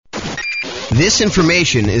This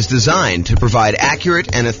information is designed to provide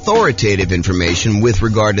accurate and authoritative information with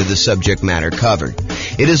regard to the subject matter covered.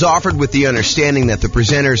 It is offered with the understanding that the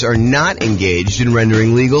presenters are not engaged in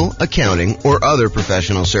rendering legal, accounting, or other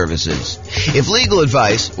professional services. If legal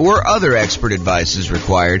advice or other expert advice is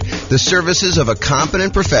required, the services of a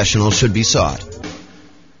competent professional should be sought.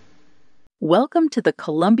 Welcome to the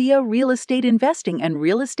Columbia Real Estate Investing and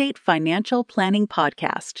Real Estate Financial Planning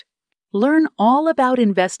Podcast. Learn all about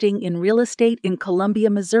investing in real estate in Columbia,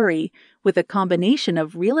 Missouri, with a combination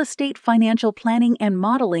of real estate financial planning and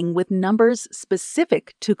modeling with numbers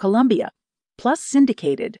specific to Columbia, plus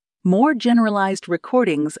syndicated, more generalized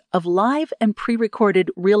recordings of live and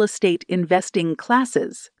pre-recorded real estate investing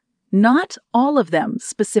classes. Not all of them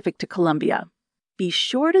specific to Columbia. Be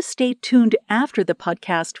sure to stay tuned after the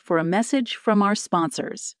podcast for a message from our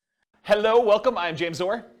sponsors. Hello, welcome. I'm James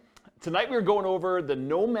Orr. Tonight we're going over the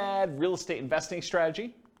Nomad real estate investing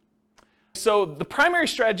strategy. So the primary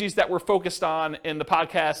strategies that we're focused on in the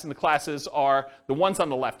podcast and the classes are the ones on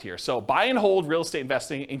the left here. So buy and hold real estate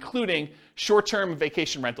investing, including short-term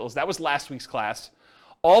vacation rentals. That was last week's class.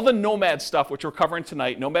 All the Nomad stuff, which we're covering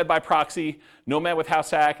tonight, Nomad by proxy, Nomad with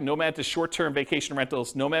house hack, Nomad to short-term vacation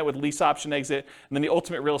rentals, Nomad with lease option exit, and then the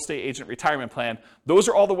ultimate real estate agent retirement plan. Those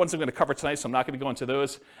are all the ones I'm going to cover tonight, so I'm not going to go into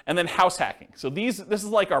those. And then house hacking. So this is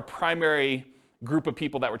like our primary group of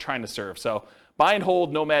people that we're trying to serve. So buy and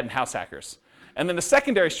hold, Nomad, and house hackers. And then the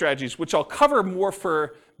secondary strategies, which I'll cover more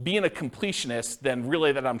for being a completionist than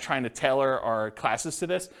really that I'm trying to tailor our classes to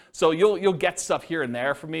this. So you'll get stuff here and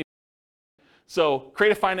there from me. So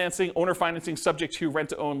creative financing, owner financing subject to rent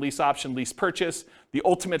to own, lease option, lease purchase, the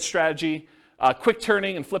ultimate strategy, quick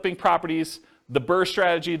turning and flipping properties, the BRRRR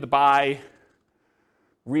strategy, the buy,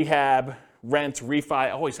 rehab, rent, refi.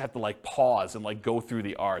 I always have to pause and go through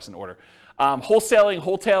the R's in order.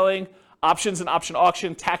 Wholetailing, options and option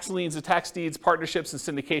auction, tax liens and tax deeds, partnerships and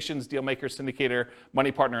syndications, deal maker, syndicator,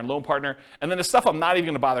 money partner, and loan partner. And then the stuff I'm not even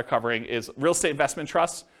going to bother covering is real estate investment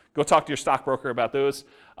trusts. Go talk to your stockbroker about those,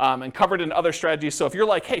 and covered in other strategies. So if you're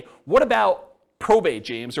like, hey, what about probate,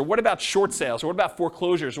 James? Or what about short sales? Or what about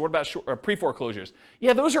foreclosures? Or what about pre-foreclosures?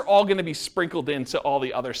 Yeah, those are all going to be sprinkled into all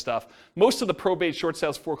the other stuff. Most of the probate, short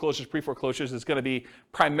sales, foreclosures, pre-foreclosures is going to be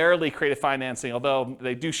primarily creative financing, although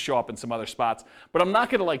they do show up in some other spots. But I'm not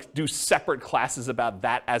going to do separate classes about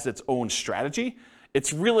that as its own strategy.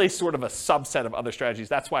 It's really sort of a subset of other strategies.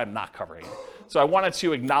 That's why I'm not covering it. So I wanted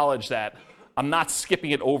to acknowledge that I'm not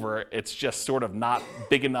skipping it over. It's just sort of not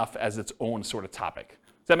big enough as its own sort of topic.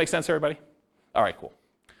 Does that make sense, everybody? All right, cool.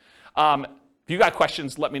 If you got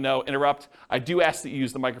questions, let me know. Interrupt. I do ask that you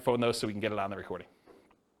use the microphone, though, so we can get it on the recording.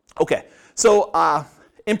 Okay, so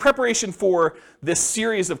in preparation for this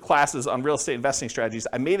series of classes on real estate investing strategies,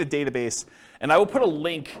 I made a database, and I will put a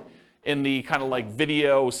link in the kind of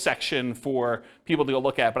video section for people to go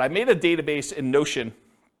look at. But I made a database in Notion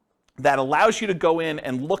that allows you to go in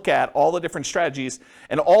and look at all the different strategies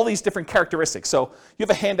and all these different characteristics. So you have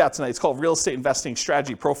a handout tonight. It's called Real Estate Investing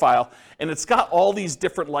Strategy Profile, and it's got all these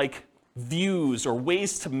different views or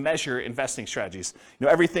ways to measure investing strategies.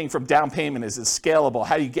 Everything from down payment is scalable,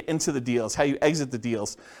 how you get into the deals, how you exit the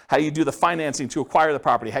deals, how you do the financing to acquire the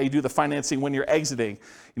property, how you do the financing when you're exiting.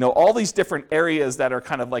 All these different areas that are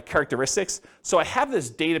kind of characteristics. So I have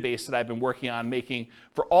this database that I've been working on making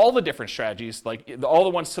for all the different strategies, all the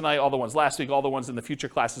ones tonight, all the ones last week, all the ones in the future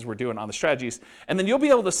classes we're doing on the strategies. And then you'll be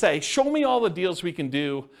able to say, show me all the deals we can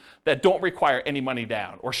do that don't require any money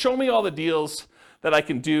down, or show me all the deals that I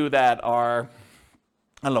can do that are,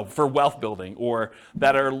 for wealth building, or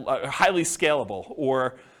that are highly scalable,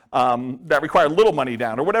 or that require little money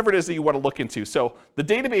down, or whatever it is that you want to look into. So the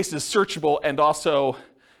database is searchable and also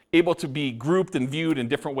able to be grouped and viewed in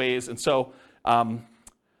different ways. And so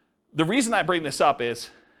the reason I bring this up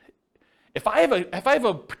is if I have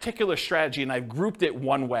a particular strategy and I've grouped it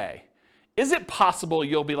one way, is it possible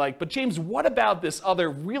you'll be like, but James, what about this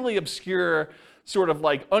other really obscure sort of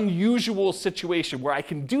unusual situation where I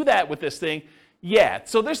can do that with this thing? Yeah,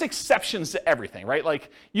 so there's exceptions to everything, right?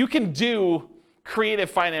 You can do creative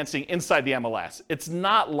financing inside the MLS. It's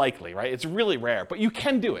not likely, right? It's really rare, but you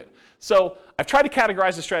can do it. So I've tried to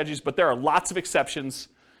categorize the strategies, but there are lots of exceptions.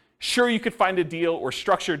 Sure, you could find a deal or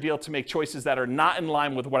structure a deal to make choices that are not in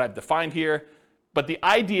line with what I've defined here. But the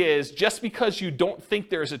idea is just because you don't think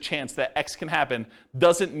there's a chance that X can happen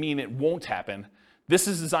doesn't mean it won't happen. This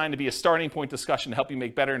is designed to be a starting point discussion to help you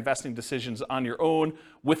make better investing decisions on your own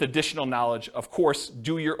with additional knowledge. Of course,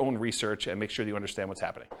 do your own research and make sure that you understand what's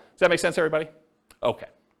happening. Does that make sense, everybody? Okay.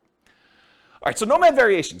 All right, so Nomad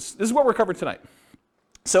variations. This is what we're covering tonight.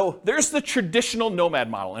 So there's the traditional Nomad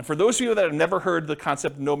model. And for those of you that have never heard the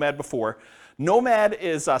concept of Nomad before, Nomad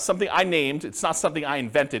is something I named. It's not something I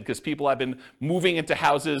invented because people have been moving into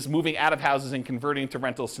houses, moving out of houses and converting to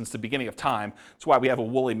rentals since the beginning of time. That's why we have a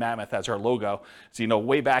woolly mammoth as our logo. So,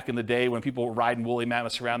 way back in the day when people were riding woolly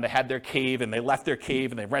mammoths around, they had their cave and they left their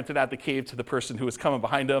cave and they rented out the cave to the person who was coming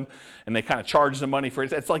behind them and they kind of charged them money for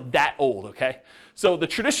it. It's like that old, okay? So the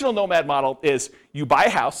traditional Nomad model is you buy a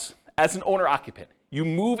house as an owner-occupant. You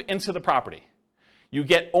move into the property. You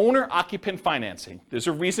get owner-occupant financing. There's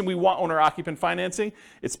a reason we want owner-occupant financing.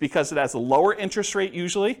 It's because it has a lower interest rate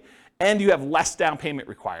usually, and you have less down payment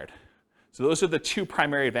required. So those are the two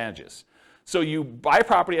primary advantages. So you buy a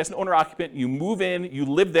property as an owner-occupant, you move in, you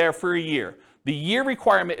live there for a year. The year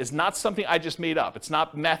requirement is not something I just made up. It's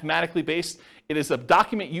not mathematically based. It is a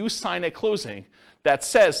document you sign at closing that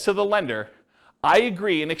says to the lender, I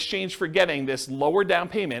agree in exchange for getting this lower down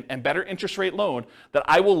payment and better interest rate loan that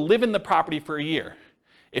I will live in the property for a year.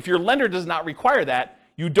 If your lender does not require that,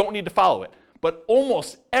 you don't need to follow it. But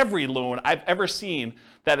almost every loan I've ever seen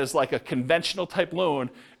that is like a conventional type loan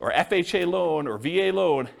or FHA loan or VA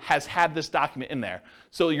loan has had this document in there.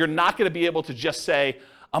 So you're not going to be able to just say,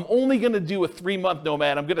 I'm only going to do a 3-month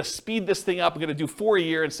Nomad. I'm going to speed this thing up. I'm going to do 4 a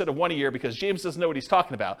year instead of 1 a year because James doesn't know what he's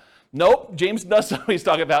talking about. Nope, James does know what he's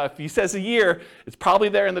talking about. If he says a year, it's probably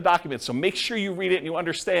there in the document. So make sure you read it and you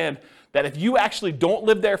understand that if you actually don't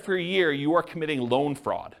live there for a year, you are committing loan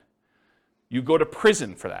fraud. You go to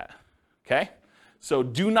prison for that, okay? So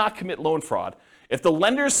do not commit loan fraud. If the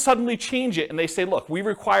lenders suddenly change it and they say, look, we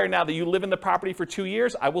require now that you live in the property for 2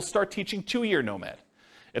 years, I will start teaching 2-year Nomad.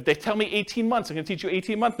 If they tell me 18 months, I'm going to teach you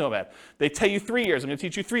 18-month Nomad. They tell you 3 years, I'm going to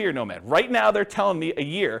teach you 3-year Nomad. Right now, they're telling me a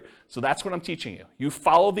year, so that's what I'm teaching you. You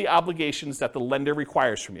follow the obligations that the lender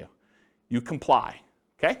requires from you. You comply,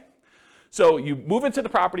 okay? So you move into the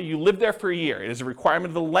property, you live there for a year. It is a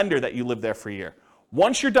requirement of the lender that you live there for a year.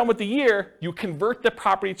 Once you're done with the year, you convert the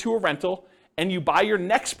property to a rental, and you buy your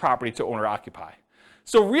next property to owner-occupy.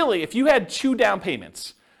 So really, if you had 2 down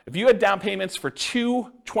payments, if you had down payments for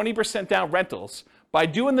 2 20% down rentals, by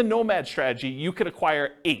doing the Nomad strategy, you could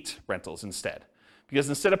acquire 8 rentals instead. Because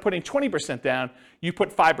instead of putting 20% down, you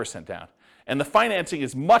put 5% down. And the financing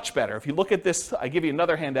is much better. If you look at this, I give you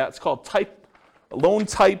another handout. It's called loan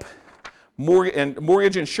type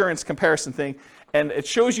mortgage insurance comparison thing. And it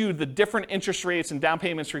shows you the different interest rates and down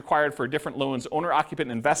payments required for different loans, owner-occupant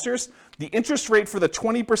investors. The interest rate for the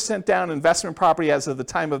 20% down investment property as of the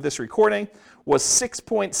time of this recording was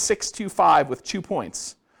 6.625 with 2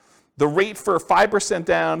 points. The rate for 5%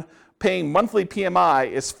 down paying monthly PMI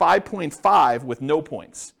is 5.5 with no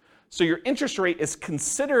points. So your interest rate is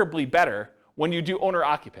considerably better when you do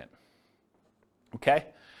owner-occupant, okay?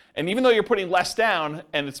 And even though you're putting less down,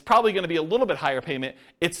 and it's probably going to be a little bit higher payment,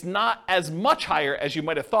 it's not as much higher as you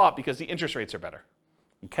might have thought because the interest rates are better,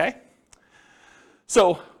 okay?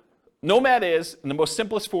 So Nomad is, in the most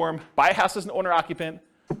simplest form, buy a house as an owner-occupant,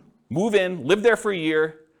 move in, live there for a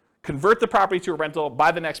year, convert the property to a rental,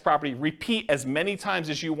 buy the next property, repeat as many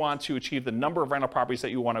times as you want to achieve the number of rental properties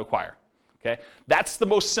that you want to acquire. Okay? That's the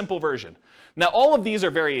most simple version. Now, all of these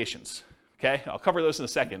are variations. Okay? I'll cover those in a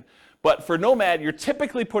second. But for Nomad, you're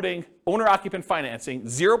typically putting owner-occupant financing,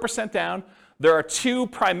 0% down. There are 2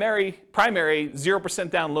 primary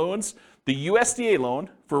 0% down loans. The USDA loan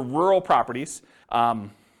for rural properties.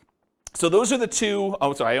 So those are the 2,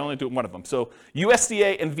 oh, sorry, I only do one of them. So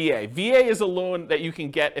USDA and VA. VA is a loan that you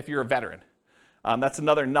can get if you're a veteran. That's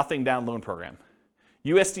another nothing down loan program.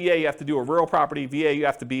 USDA, you have to do a rural property. VA, you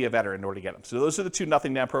have to be a veteran in order to get them. So those are the 2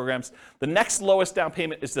 nothing down programs. The next lowest down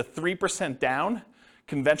payment is the 3% down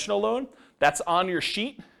conventional loan. That's on your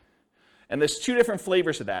sheet. And there's 2 different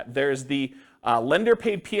flavors of that. There's the lender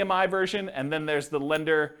paid PMI version, and then there's the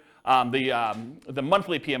lender the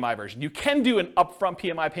monthly PMI version. You can do an upfront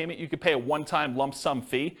PMI payment. You could pay a one-time lump sum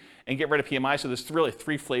fee and get rid of PMI. So there's really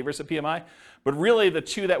 3 flavors of PMI. But really the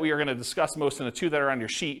 2 that we are going to discuss most and the 2 that are on your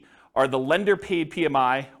sheet are the lender paid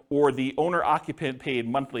PMI or the owner occupant paid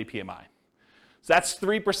monthly PMI. So that's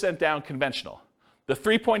 3% down conventional. The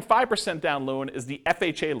 3.5% down loan is the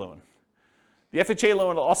FHA loan. The FHA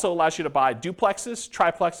loan also allows you to buy duplexes,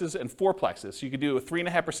 triplexes, and fourplexes. So you could do a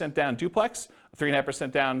 3.5% down duplex, a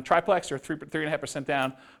 3.5% down triplex, or 3.5%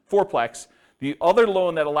 down fourplex. The other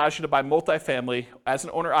loan that allows you to buy multifamily as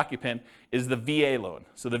an owner-occupant is the VA loan.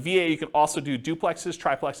 So the VA, you can also do duplexes,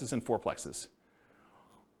 triplexes, and fourplexes.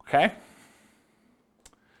 Okay?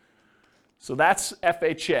 So that's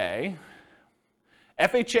FHA.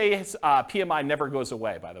 FHA's PMI never goes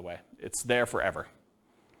away, by the way. It's there forever.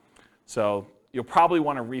 So you'll probably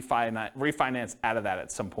want to refinance out of that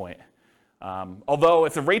at some point. Although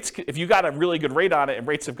if you got a really good rate on it and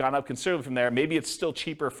rates have gone up considerably from there, maybe it's still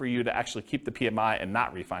cheaper for you to actually keep the PMI and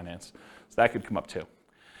not refinance. So that could come up too.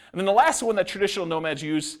 And then the last one that traditional nomads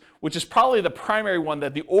use, which is probably the primary one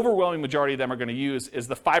that the overwhelming majority of them are going to use, is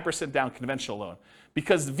the 5% down conventional loan.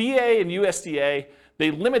 Because VA and USDA,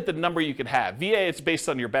 they limit the number you can have. VA, it's based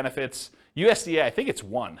on your benefits. USDA, I think it's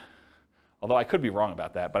 1. Although I could be wrong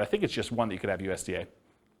about that, but I think it's just 1 that you could have USDA.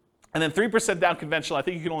 And then 3% down conventional, I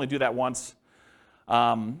think you can only do that once.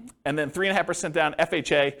 And then 3.5% down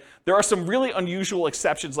FHA. There are some really unusual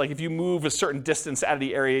exceptions, like if you move a certain distance out of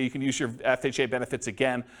the area, you can use your FHA benefits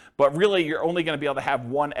again. But really, you're only going to be able to have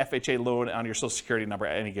 1 FHA loan on your Social Security number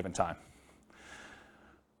at any given time.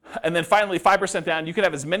 And then finally, 5% down, you can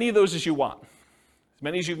have as many of those as you want, as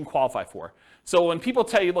many as you can qualify for. So when people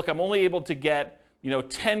tell you, look, I'm only able to get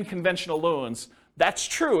 10 conventional loans, that's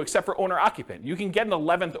true, except for owner-occupant. You can get an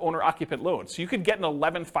 11th owner-occupant loan. So you could get an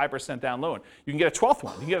 11th 5% down loan. You can get a 12th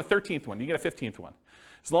one. You can get a 13th one. You can get a 15th one.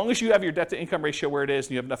 As long as you have your debt-to-income ratio where it is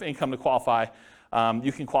and you have enough income to qualify,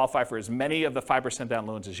 you can qualify for as many of the 5% down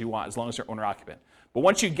loans as you want, as long as they're owner-occupant. But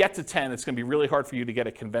once you get to 10, it's going to be really hard for you to get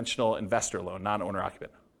a conventional investor loan,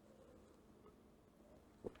 non-owner-occupant.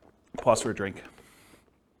 Pause for a drink.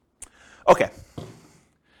 Okay.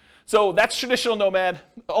 So that's traditional nomad.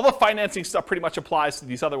 All the financing stuff pretty much applies to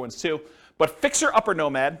these other ones too. But fixer-upper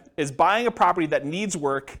nomad is buying a property that needs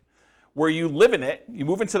work, where you live in it, you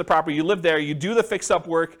move into the property, you live there, you do the fix-up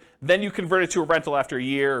work, then you convert it to a rental after a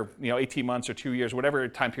year, 18 months or 2 years, whatever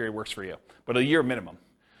time period works for you, but a year minimum.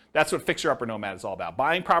 That's what fixer-upper nomad is all about.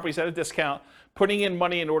 Buying properties at a discount, putting in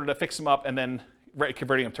money in order to fix them up, and then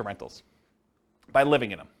converting them to rentals by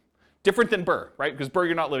living in them. Different than BRRRR, right? Because BRRRR,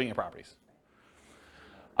 you're not living in properties.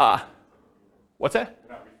 What's that?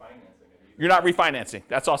 You're not refinancing it. You're not refinancing.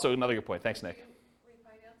 That's also another good point. Thanks, Nick.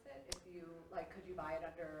 Refinance it if you could you buy it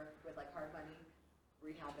with hard money,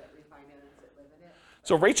 rehab it, refinance it, live in it?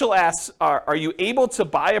 So Rachel asks, are you able to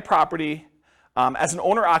buy a property as an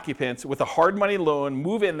owner-occupant with a hard money loan,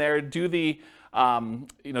 move in there, do the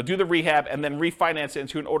rehab, and then refinance it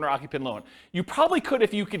into an owner-occupant loan? You probably could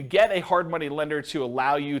if you could get a hard money lender to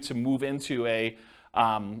allow you to move into a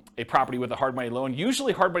property with a hard money loan.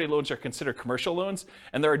 Usually hard money loans are considered commercial loans,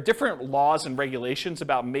 and there are different laws and regulations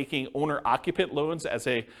about making owner-occupant loans as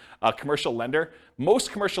a commercial lender.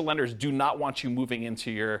 Most commercial lenders do not want you moving into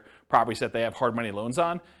your properties that they have hard money loans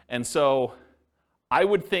on, and so I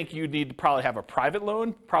would think you'd need to probably have a private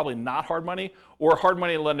loan, probably not hard money, or a hard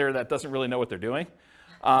money lender that doesn't really know what they're doing,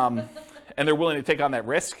 and they're willing to take on that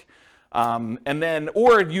risk.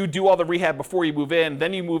 Or you do all the rehab before you move in,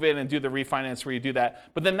 then you move in and do the refinance where you do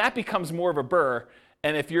that. But then that becomes more of a BRRRR.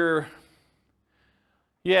 And if you're,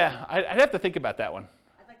 I'd have to think about that one.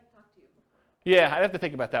 I'd like to talk to you. Yeah, I'd have to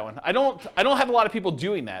think about that one. I don't have a lot of people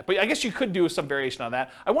doing that, but I guess you could do some variation on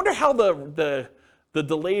that. I wonder how the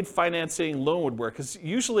delayed financing loan would work, because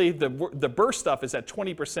usually the BRRRR stuff is at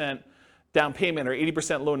 20% down payment or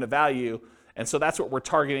 80% loan to value. And so that's what we're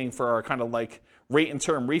targeting for our kind of rate and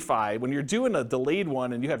term refi. When you're doing a delayed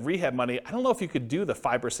one and you have rehab money, I don't know if you could do the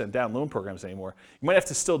 5% down loan programs anymore. You might have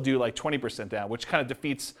to still do 20% down, which kind of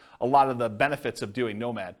defeats a lot of the benefits of doing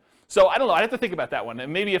Nomad. So I don't know, I'd have to think about that one.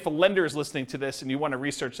 And maybe if a lender is listening to this and you want to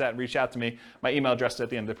research that and reach out to me, my email address is at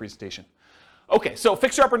the end of the presentation. Okay, so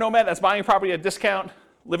fixer-upper Nomad, that's buying a property at a discount,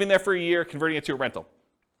 living there for a year, converting it to a rental.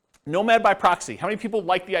 Nomad by proxy. How many people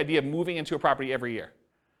like the idea of moving into a property every year?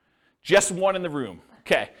 Just one in the room.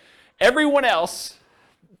 Okay. Everyone else,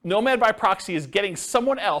 Nomad by proxy is getting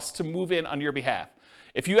someone else to move in on your behalf.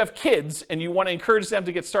 If you have kids and you want to encourage them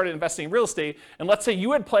to get started investing in real estate, and let's say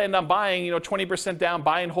you had planned on buying 20% down,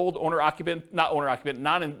 buy and hold owner-occupant,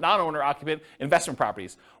 non-owner-occupant investment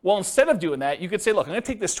properties. Well, instead of doing that, you could say, look, I'm going to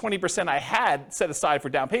take this 20% I had set aside for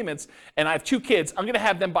down payments, and I have 2 kids. I'm going to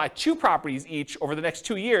have them buy 2 properties each over the next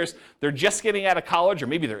 2 years. They're just getting out of college, or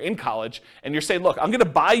maybe they're in college, and you're saying, look, I'm going to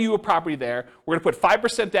buy you a property there. We're going to put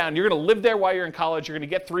 5% down. You're going to live there while you're in college. You're going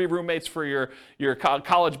to get 3 roommates for your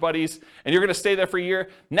college buddies, and you're going to stay there for a year.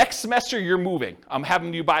 Next semester, you're moving. I'm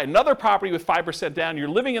having you buy another property with 5% down. You're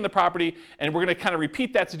living in the property, and we're going to kind of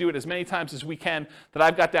repeat that to do it as many times as we can that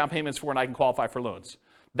I've got down payments for and I can qualify for loans.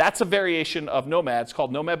 That's a variation of Nomad. It's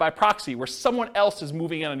called Nomad by proxy, where someone else is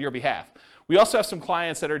moving in on your behalf. We also have some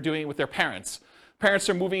clients that are doing it with their parents. Parents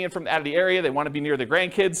are moving in from out of the area. They want to be near their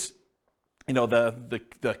grandkids.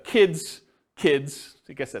 The kids,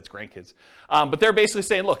 I guess that's grandkids. But they're basically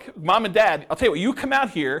saying, look, mom and dad, I'll tell you what, you come out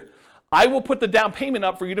here. I will put the down payment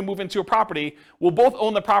up for you to move into a property. We'll both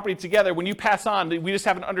own the property together. When you pass on, we just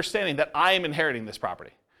have an understanding that I am inheriting this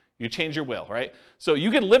property. You change your will, right? So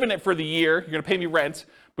you can live in it for the year. You're going to pay me rent,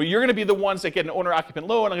 but you're going to be the ones that get an owner-occupant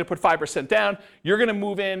loan. I'm going to put 5% down. You're going to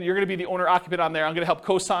move in. You're going to be the owner-occupant on there. I'm going to help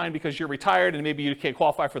co-sign because you're retired and maybe you can't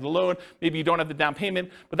qualify for the loan. Maybe you don't have the down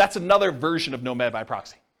payment, but that's another version of Nomad by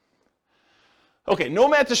proxy. Okay,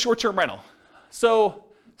 Nomad's a short-term rental. So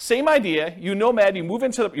same idea. You Nomad, you move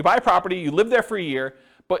into, you buy a property, you live there for a year.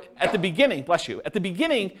 But at the beginning, bless you, at the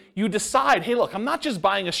beginning, you decide, hey, look, I'm not just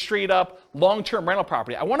buying a straight up long-term rental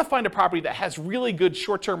property. I want to find a property that has really good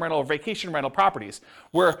short-term rental or vacation rental properties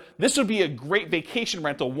where this would be a great vacation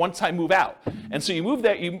rental once I move out. And so you move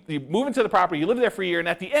there, you move into the property, you live there for a year, and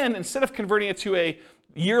at the end, instead of converting it to a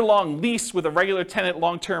year-long lease with a regular tenant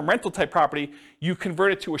long-term rental type property, you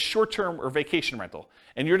convert it to a short-term or vacation rental.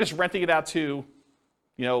 And you're just renting it out to,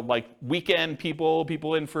 you know, like weekend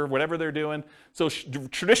people in for whatever they're doing. So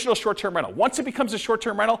traditional short-term rental. Once it becomes a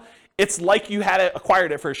short-term rental, it's like you had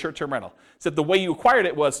acquired it for a short-term rental. Except the way you acquired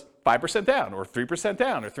it was 5% down, or 3%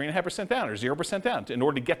 down, or 3.5% down, or 0% down in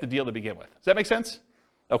order to get the deal to begin with. Does that make sense?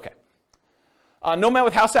 Okay. Nomad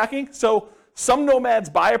with house hacking. So some nomads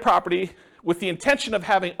buy a property with the intention of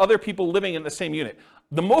having other people living in the same unit.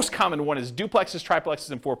 The most common one is duplexes,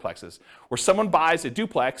 triplexes, and fourplexes, where someone buys a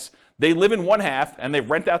duplex, they live in one half, and they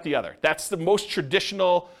rent out the other. That's the most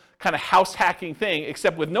traditional kind of house hacking thing,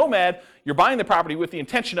 except with Nomad, you're buying the property with the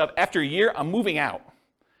intention of, after a year, I'm moving out,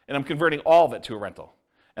 and I'm converting all of it to a rental.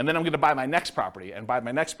 And then I'm going to buy my next property, and buy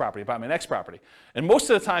my next property, buy my next property. And most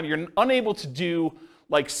of the time, you're unable to do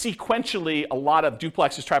like sequentially a lot of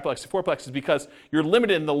duplexes, triplexes, fourplexes because you're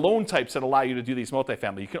limited in the loan types that allow you to do these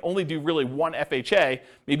multifamily. You can only do really one FHA.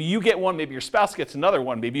 Maybe you get one, maybe your spouse gets another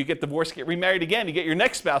one. Maybe you get divorced, get remarried again, you get your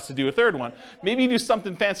next spouse to do a third one. Maybe you do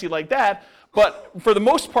something fancy like that, but for the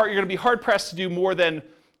most part, you're gonna be hard pressed to do more than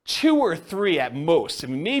 2 or 3 at most. I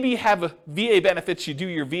mean, maybe you have a VA benefits, you do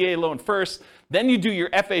your VA loan first, then you do your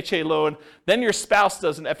FHA loan, then your spouse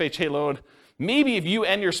does an FHA loan. Maybe if you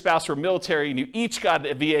and your spouse were military and you each got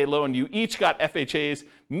a VA loan, you each got FHAs,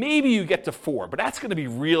 maybe you get to 4, but that's going to be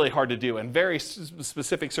really hard to do and very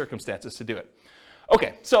specific circumstances to do it.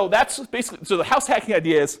 Okay, so that's basically, so the house hacking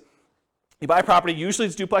idea is you buy a property, usually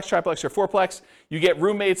it's duplex, triplex, or fourplex, you get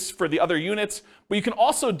roommates for the other units, but you can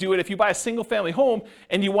also do it if you buy a single family home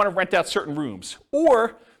and you want to rent out certain rooms.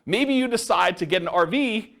 Or maybe you decide to get an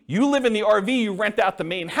RV, you live in the RV, you rent out the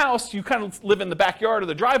main house, you kind of live in the backyard or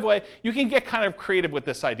the driveway, you can get kind of creative with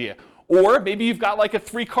this idea. Or maybe you've got like a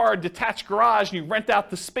 3-car detached garage and you rent out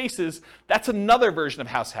the spaces. That's another version of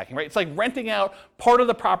house hacking, right? It's like renting out part of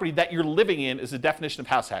the property that you're living in is the definition of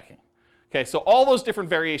house hacking. Okay, so all those different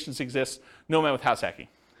variations exist, Nomad with house hacking.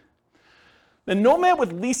 Then Nomad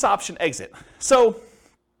with lease option exit. So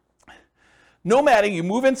nomading, you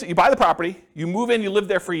move in, you buy the property, you move in, you live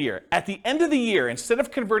there for a year. At the end of the year, instead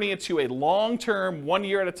of converting it to a long-term, 1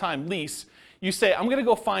 year at a time lease, you say, I'm gonna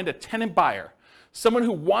go find a tenant buyer, someone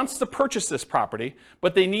who wants to purchase this property,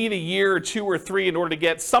 but they need a year or 2 or 3 in order to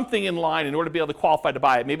get something in line in order to be able to qualify to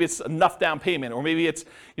buy it. Maybe it's enough down payment, or maybe it's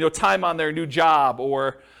time on their new job,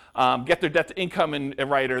 or get their debt to income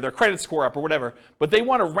right, or their credit score up, or whatever. But they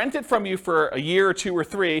want to rent it from you for a year or 2 or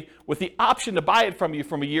 3 with the option to buy it from you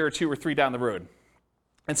from a year or 2 or 3 down the road.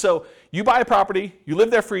 And so you buy a property, you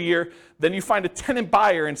live there for a year, then you find a tenant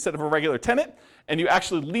buyer instead of a regular tenant, and you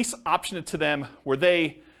actually lease option it to them where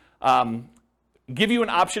they give you an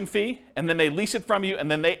option fee, and then they lease it from you,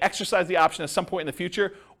 and then they exercise the option at some point in the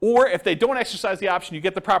future. Or if they don't exercise the option, you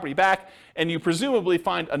get the property back, and you presumably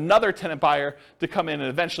find another tenant buyer to come in and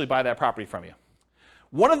eventually buy that property from you.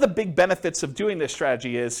 One of the big benefits of doing this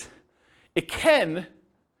strategy is it can,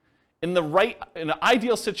 in an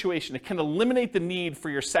ideal situation, it can eliminate the need for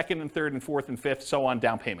your second and third and fourth and fifth, so on,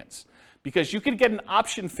 down payments. Because you can get an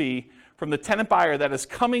option fee from the tenant buyer that is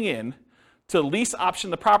coming in to lease option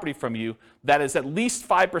the property from you that is at least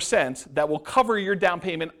 5% that will cover your down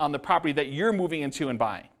payment on the property that you're moving into and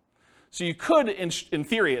buying. So you could, in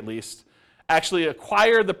theory at least, actually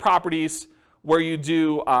acquire the properties where you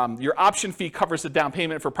do, your option fee covers the down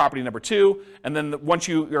payment for property number 2, and then once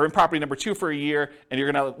you're in property number 2 for a year and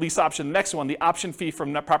you're going to lease option the next one, the option fee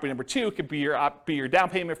from property number 2 could be your down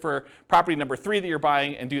payment for property number 3 that you're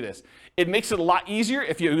buying, and do this. It makes it a lot easier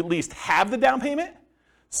if you at least have the down payment,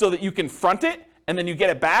 so that you can front it and then you get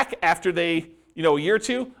it back after a year or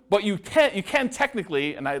 2. But you can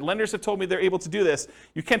technically, and lenders have told me they're able to do this,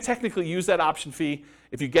 you can technically use that option fee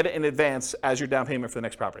if you get it in advance as your down payment for the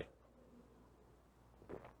next property.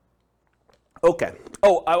 Okay.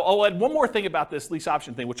 Oh, I'll add one more thing about this lease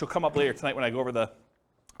option thing, which will come up later tonight when I go over the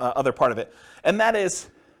other part of it. And that is,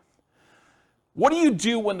 What do you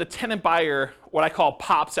do when the tenant buyer, what I call,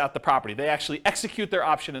 pops out the property? They actually execute their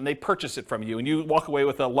option and they purchase it from you, and you walk away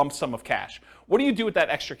with a lump sum of cash. What do you do with that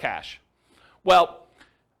extra cash? Well,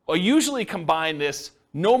 I usually combine this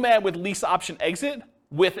Nomad with lease option exit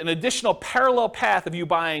with an additional parallel path of you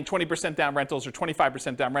buying 20% down rentals or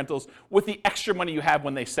 25% down rentals with the extra money you have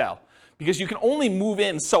when they sell. Because you can only move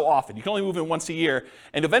in so often. You can only move in once a year,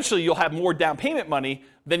 and eventually you'll have more down payment money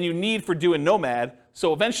than you need for doing Nomad.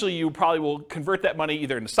 So eventually you probably will convert that money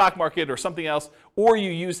either in the stock market or something else, or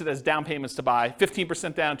you use it as down payments to buy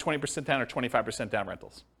 15% down, 20% down, or 25% down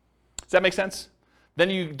rentals. Does that make sense? Then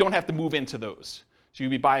you don't have to move into those. So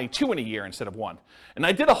you'd be buying 2 in a year instead of 1. And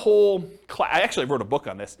I did a whole class, I actually wrote a book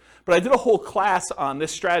on this, but I did a whole class on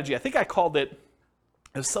this strategy. I think I called it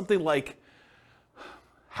something like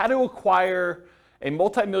how to acquire a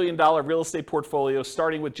multi-million-dollar real estate portfolio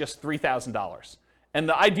starting with just $3,000. And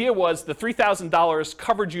the idea was the $3,000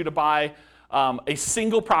 covered you to buy a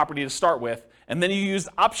single property to start with, and then you used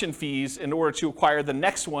option fees in order to acquire the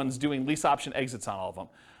next ones doing lease option exits on all of them.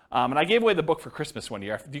 And I gave away the book for Christmas one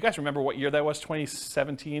year. Do you guys remember what year that was?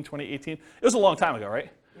 2017, 2018? It was a long time ago, right?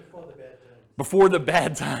 Before the bad times. Before the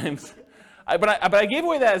bad times. But I gave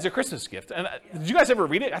away that as a Christmas gift. And did you guys ever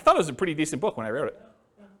read it? I thought it was a pretty decent book when I wrote it.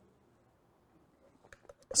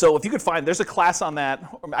 So if you could find, there's a class on that.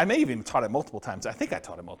 I may have even taught it multiple times. I think I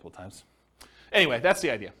taught it multiple times. Anyway, that's the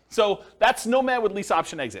idea. So that's Nomad with lease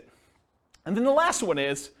option exit. And then the last one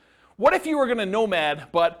is, what if you were going to Nomad,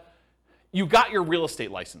 but you got your real estate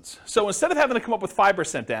license? So instead of having to come up with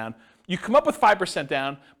 5% down, you come up with 5%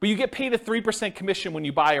 down, but you get paid a 3% commission when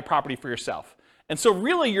you buy a property for yourself. And so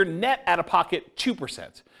really you're net out of pocket 2%.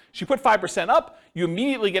 So you put 5% up, you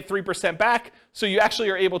immediately get 3% back, so you actually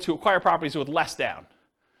are able to acquire properties with less down.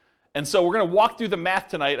 And so we're going to walk through the math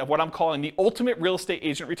tonight of what I'm calling the ultimate real estate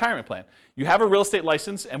agent retirement plan. You have a real estate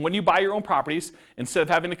license, and when you buy your own properties, instead of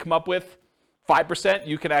having to come up with 5%,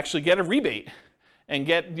 you can actually get a rebate and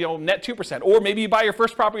get net 2%. Or maybe you buy your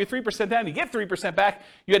first property with 3% down, you get 3% back,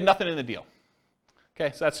 you had nothing in the deal.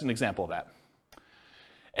 Okay, so that's an example of that.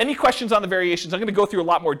 Any questions on the variations? I'm going to go through a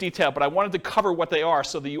lot more detail, but I wanted to cover what they are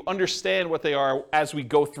so that you understand what they are as we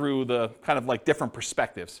go through the kind of like different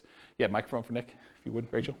perspectives. Yeah, microphone for Nick, if you would,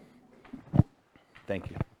 Rachel. Thank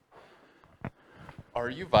you. Are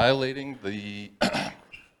you violating the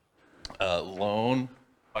loan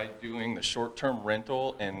by doing the short-term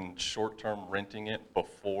rental and short-term renting it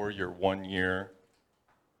before your 1 year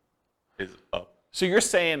is up? So you're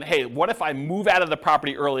saying, hey, what if I move out of the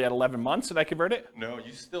property early at 11 months and I convert it? No,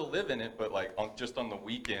 you still live in it, but like just on the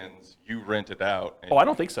weekends, you rent it out. Oh, I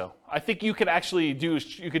don't think so. I think you could actually do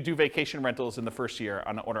vacation rentals in the first year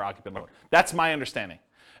on an owner-occupant loan. That's my understanding.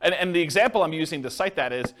 And the example I'm using to cite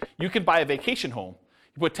that is you can buy a vacation home.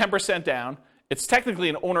 You put 10% down. It's technically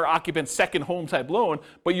an owner-occupant second home type loan,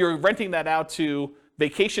 but you're renting that out to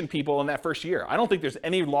vacation people in that first year. I don't think there's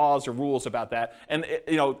any laws or rules about that. And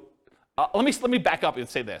let me back up and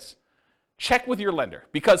say this. Check with your lender,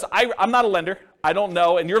 because I'm not a lender. I don't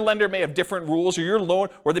know, and your lender may have different rules, or your loan,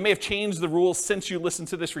 or they may have changed the rules since you listened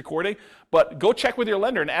to this recording. But go check with your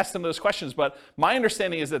lender and ask them those questions. But my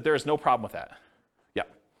understanding is that there is no problem with that.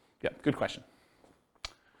 Yeah, good question.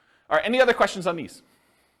 All right, any other questions on these?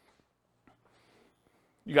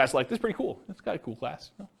 You guys like this? Pretty cool. It's got a cool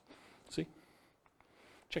class. See?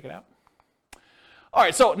 Check it out. All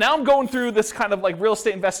right, so now I'm going through this kind of like real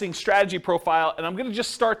estate investing strategy profile, and I'm going to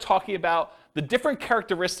just start talking about the different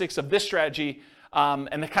characteristics of this strategy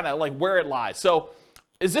and the kind of like where it lies. So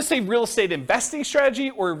is this a real estate investing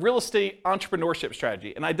strategy or a real estate entrepreneurship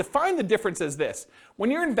strategy? And I define the difference as this.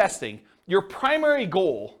 When you're investing, your primary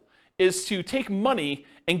goal is to take money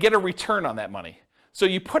and get a return on that money. So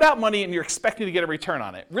you put out money and you're expecting to get a return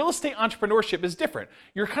on it. Real estate entrepreneurship is different.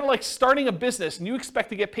 You're kind of like starting a business and you expect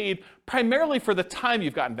to get paid primarily for the time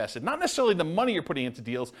you've got invested, not necessarily the money you're putting into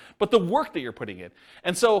deals, but the work that you're putting in.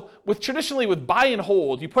 And so traditionally with buy and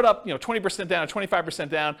hold, you put up 20% down, 25%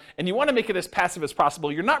 down, and you want to make it as passive as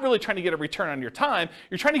possible. You're not really trying to get a return on your time.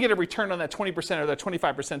 You're trying to get a return on that 20% or that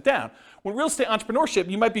 25% down. When real estate entrepreneurship,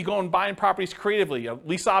 you might be going buying properties creatively,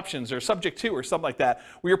 lease options or subject to or something like that,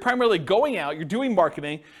 where you're primarily going out, you're doing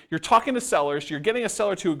marketing, you're talking to sellers, you're getting a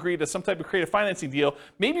seller to agree to some type of creative financing deal.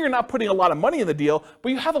 Maybe you're not putting a lot of money in the deal, but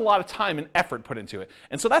you have a lot of time and effort put into it.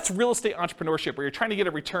 And so that's real estate entrepreneurship, where you're trying to get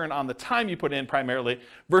a return on the time you put in primarily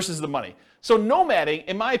versus the money. So nomading,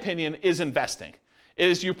 in my opinion, is investing.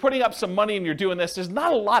 Is you're putting up some money and you're doing this. There's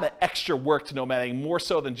not a lot of extra work to nomading, more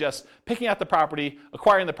so than just picking out the property,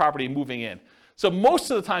 acquiring the property, and moving in. So most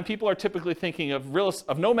of the time, people are typically thinking of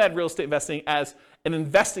nomad real estate investing as an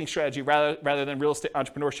investing strategy rather than real estate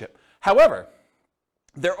entrepreneurship. However,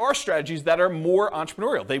 there are strategies that are more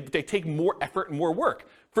entrepreneurial. They take more effort and more work.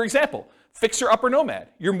 For example, fixer-upper nomad.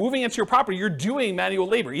 You're moving into your property. You're doing manual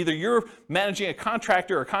labor. Either you're managing a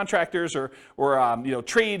contractor or contractors or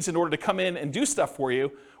trades in order to come in and do stuff for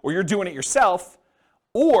you, or you're doing it yourself,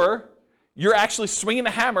 or you're actually swinging a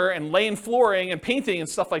hammer and laying flooring and painting and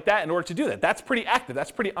stuff like that in order to do that. That's pretty active. That's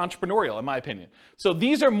pretty entrepreneurial, in my opinion. So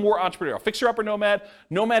these are more entrepreneurial. Fixer-upper nomad,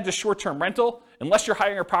 nomad to short-term rental. Unless you're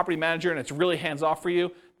hiring a property manager and it's really hands-off for you,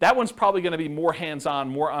 that one's probably going to be more hands-on,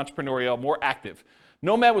 more entrepreneurial, more active.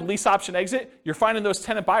 Nomad with lease option exit, you're finding those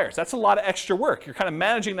tenant buyers. That's a lot of extra work. You're kind of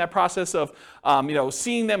managing that process of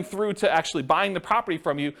seeing them through to actually buying the property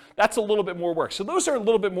from you. That's a little bit more work. So those are a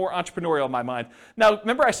little bit more entrepreneurial in my mind. Now,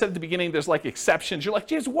 remember I said at the beginning there's like exceptions. You're like,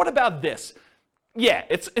 James, what about this? Yeah,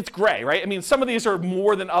 it's gray, right? I mean, some of these are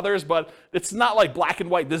more than others, but it's not like black and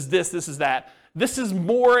white. This is that. This is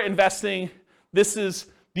more investing.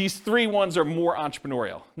 These three ones are more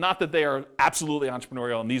entrepreneurial. Not that they are absolutely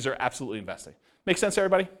entrepreneurial, and these are absolutely investing. Make sense,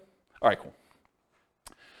 everybody? All right, cool.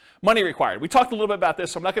 Money required. We talked a little bit about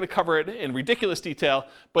this, so I'm not going to cover it in ridiculous detail,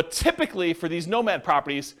 but typically for these nomad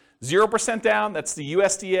properties, 0% down, that's the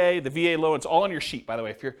USDA, the VA loan, it's all on your sheet, by the way,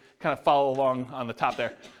 if you're kind of follow along on the top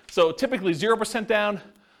there. So typically 0% down,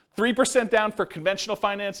 3% down for conventional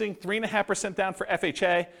financing, 3.5% down for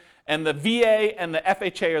FHA, and the VA and the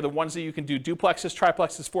FHA are the ones that you can do duplexes,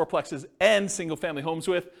 triplexes, fourplexes, and single-family homes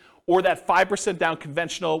with, or that 5% down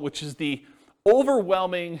conventional, which is the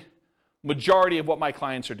overwhelming majority of what my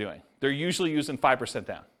clients are doing. They're usually using 5%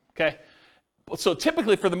 down, okay? So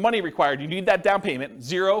typically for the money required, you need that down payment,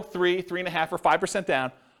 0, 3, 3.5, or 5%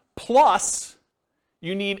 down, plus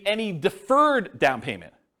you need any deferred down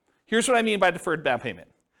payment. Here's what I mean by deferred down payment.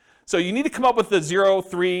 So you need to come up with the 0,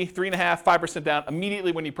 3, 3.5, 5% down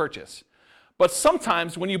immediately when you purchase. But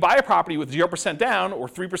sometimes when you buy a property with 0% down, or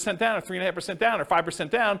 3% down, or 3.5% down, or 5%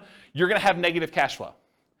 down, you're gonna have negative cash flow.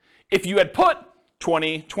 If you had put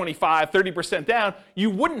 20, 25, 30% down, you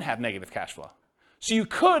wouldn't have negative cash flow. So you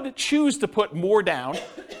could choose to put more down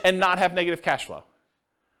and not have negative cash flow.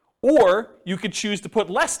 Or you could choose to put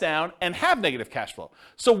less down and have negative cash flow.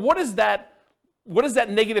 So what is that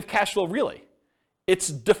negative cash flow really? It's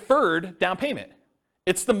deferred down payment.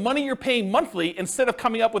 It's the money you're paying monthly instead of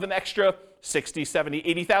coming up with an extra $60,000,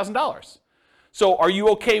 $70,000, $80,000. So are you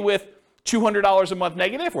okay with $200 a month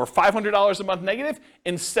negative or $500 a month negative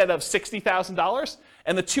instead of $60,000?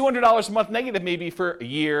 And the $200 a month negative may be for a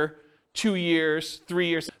year, 2 years, 3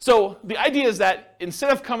 years. So the idea is that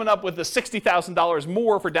instead of coming up with the $60,000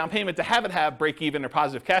 more for down payment to have break even or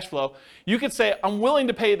positive cash flow, you could say, I'm willing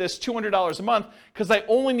to pay this $200 a month because I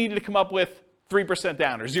only needed to come up with 3%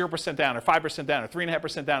 down or 0% down or 5% down or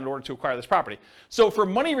 3.5% down in order to acquire this property. So for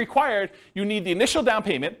money required, you need the initial down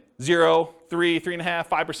payment, 0, 3, 3.5,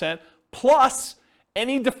 5%, plus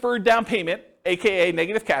any deferred down payment, aka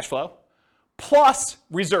negative cash flow, plus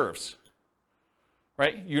reserves.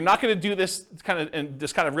 Right? You're not going to do this kind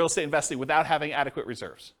of real estate investing without having adequate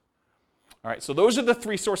reserves. All right, so those are the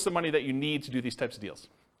three sources of money that you need to do these types of deals.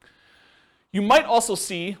 You might also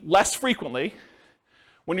see less frequently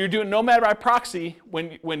when you're doing nomad by proxy,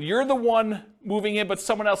 when you're the one moving in but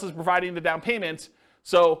someone else is providing the down payment.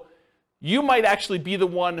 So you might actually be the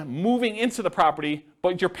one moving into the property,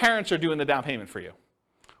 but your parents are doing the down payment for you.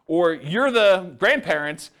 Or you're the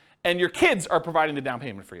grandparents and your kids are providing the down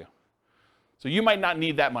payment for you. So you might not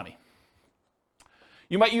need that money.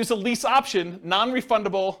 You might use a lease option,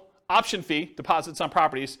 non-refundable option fee, deposits on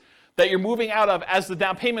properties, that you're moving out of as the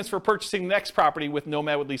down payments for purchasing the next property with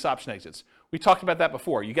Nomad with lease option exits. We talked about that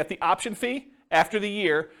before. You get the option fee after the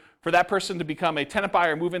year for that person to become a tenant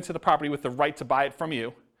buyer, move into the property with the right to buy it from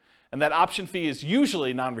you. And that option fee is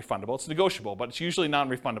usually non-refundable. It's negotiable, but it's usually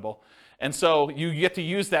non-refundable. And so you get to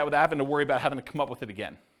use that without having to worry about having to come up with it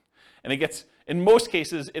again. And it gets, in most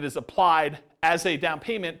cases, it is applied as a down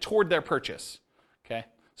payment toward their purchase. Okay?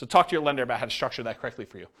 So talk to your lender about how to structure that correctly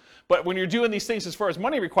for you. But when you're doing these things as far as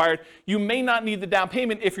money required, you may not need the down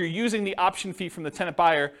payment if you're using the option fee from the tenant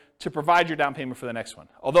buyer to provide your down payment for the next one.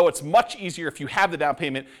 Although it's much easier if you have the down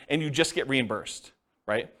payment and you just get reimbursed,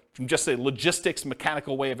 right? From just a logistics,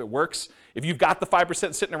 mechanical way of it works. If you've got the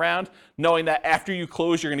 5% sitting around, knowing that after you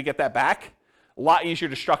close, you're going to get that back, a lot easier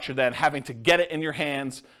to structure than having to get it in your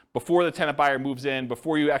hands before the tenant buyer moves in,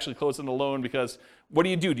 before you actually close on the loan, because what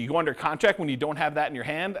do? Do you go under contract when you don't have that in your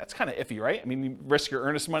hand? That's kind of iffy, right? I mean, you risk your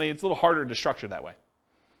earnest money. It's a little harder to structure that way.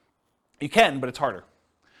 You can, but it's harder.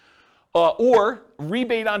 Or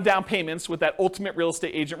rebate on down payments with that ultimate real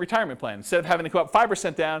estate agent retirement plan. Instead of having to come up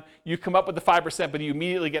 5% down, you come up with the 5%, but you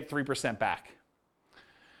immediately get 3% back.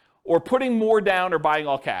 or putting more down or buying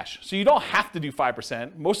all cash. So you don't have to do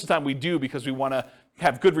 5%. Most of the time we do because we want to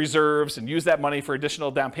have good reserves and use that money for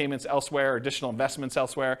additional down payments elsewhere or additional investments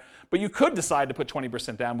elsewhere. But you could decide to put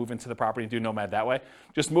 20% down, move into the property, and do Nomad that way.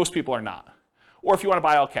 Just most people are not. Or if you want to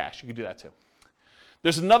buy all cash, you can do that too.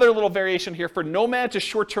 There's another little variation here for Nomad to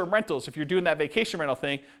short-term rentals. If you're doing that vacation rental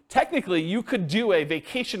thing, technically you could do a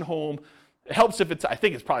vacation home. It helps if it's, I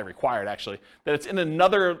think it's probably required actually, that it's in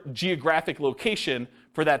another geographic location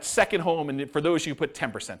for that second home, and for those you put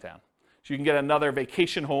 10% down. So you can get another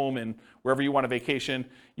vacation home and wherever you want to vacation,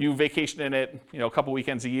 you vacation in it, a couple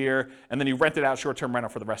weekends a year, and then you rent it out short-term rental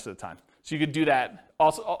for the rest of the time. So you could do that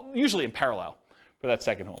also, usually in parallel for that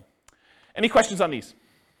second home. Any questions on these?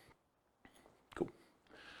 Cool.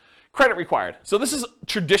 Credit required. So this is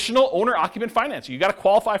traditional owner-occupant financing. You got to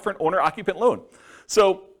qualify for an owner-occupant loan.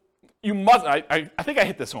 So you must, I think I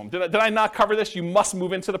hit this home. Did I not cover this? You must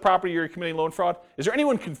move into the property or you're committing loan fraud. Is there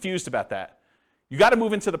anyone confused about that? You got to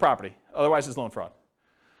move into the property, otherwise it's loan fraud.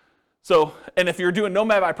 So, and if you're doing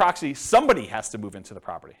Nomad by proxy, somebody has to move into the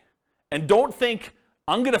property. And don't think,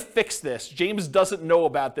 I'm going to fix this. James doesn't know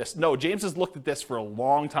about this. No, James has looked at this for a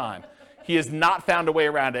long time. He has not found a way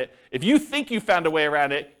around it. If you think you found a way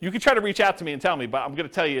around it, you can try to reach out to me and tell me, but I'm going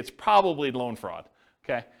to tell you it's probably loan fraud,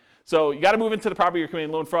 okay? So you got to move into the property you're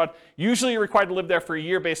committing loan fraud. Usually you're required to live there for a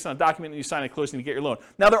year based on a document that you sign at closing to get your loan.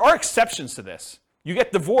 Now there are exceptions to this. You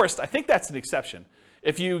get divorced, I think that's an exception.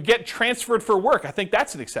 If you get transferred for work, I think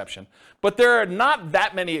that's an exception. But there are not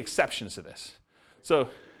that many exceptions to this. So,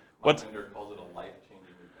 what? My lender calls it a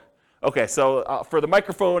life-changing event. Okay, so for the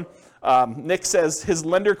microphone, Nick says his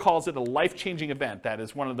lender calls it a life-changing event. That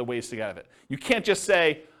is one of the ways to get out of it. You can't just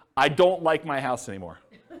say, I don't like my house anymore.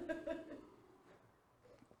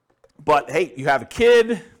 But hey, you have a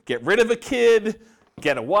kid, get rid of a kid,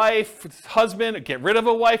 get a wife, husband, or get rid of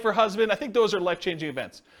a wife or husband. I think those are life-changing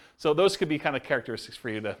events. So those could be kind of characteristics for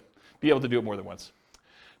you to be able to do it more than once.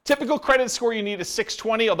 Typical credit score you need is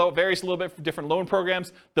 620, although it varies a little bit for different loan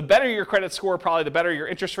programs. The better your credit score, probably the better your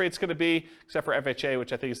interest rate's going to be, except for FHA,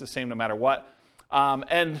 which I think is the same no matter what.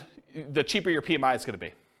 And the cheaper your PMI is going to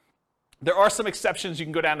be. There are some exceptions. You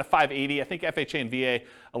can go down to 580. I think FHA and VA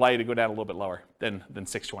allow you to go down a little bit lower than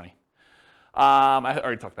 620. I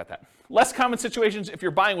already talked about that. Less common situations, if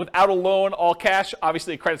you're buying without a loan, all cash,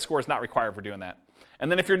 obviously a credit score is not required for doing that.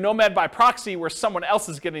 And then if you're Nomad by proxy where someone else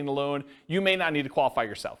is getting the loan, you may not need to qualify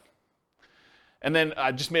yourself. And then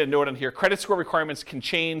I just made a note on here, credit score requirements can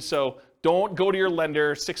change, so don't go to your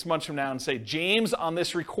lender 6 months from now and say, James on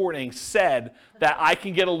this recording said that I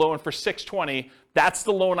can get a loan for 620, that's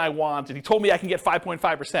the loan I want, and he told me I can get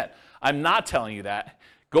 5.5%. I'm not telling you that.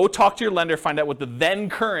 Go talk to your lender, find out what the then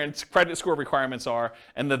current credit score requirements are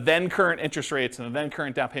and the then current interest rates and the then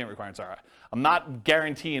current down payment requirements are. I'm not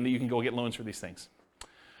guaranteeing that you can go get loans for these things.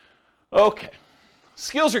 Okay,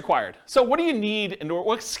 skills required. So what do you need,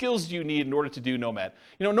 what skills do you need in order to do Nomad?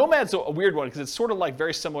 Nomad's a weird one because it's sort of like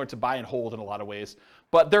very similar to buy and hold in a lot of ways.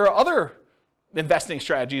 But there are other investing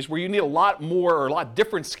strategies where you need a lot more or a lot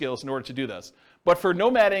different skills in order to do this. But for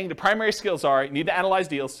nomading, the primary skills are you need to analyze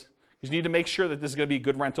deals. You need to make sure that this is going to be a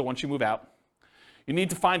good rental once you move out. You need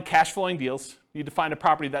to find cash flowing deals. You need to find a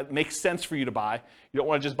property that makes sense for you to buy. You don't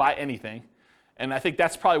want to just buy anything. And I think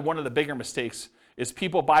that's probably one of the bigger mistakes is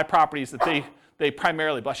people buy properties that they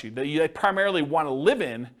primarily, bless you, they primarily want to live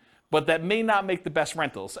in, but that may not make the best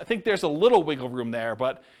rentals. I think there's a little wiggle room there,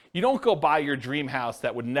 but you don't go buy your dream house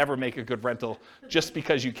that would never make a good rental just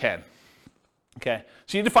because you can. Okay,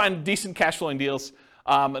 so you need to find decent cash flowing deals.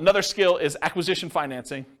 Another skill is acquisition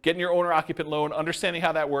financing, getting your owner-occupant loan, understanding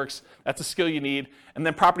how that works. That's a skill you need. And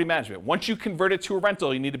then property management. Once you convert it to a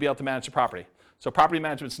rental, you need to be able to manage the property. So property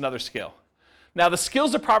management is another skill. Now, the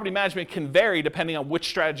skills of property management can vary depending on which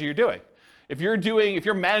strategy you're doing. If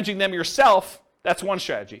you're managing them yourself, that's one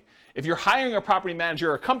strategy. If you're hiring a property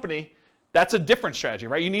manager or a company, that's a different strategy,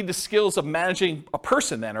 right? You need the skills of managing a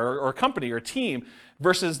person then, or a company or a team,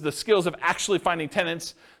 versus the skills of actually finding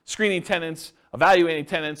tenants, screening tenants, evaluating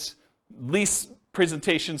tenants, lease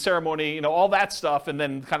presentation, ceremony, all that stuff, and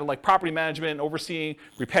then kind of like property management, overseeing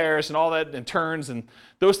repairs and all that, and turns and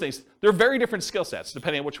those things. They're very different skill sets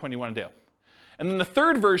depending on which one you want to do. And then the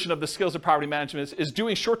third version of the skills of property management is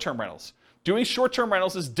doing short-term rentals. Doing short-term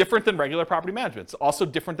rentals is different than regular property management. It's also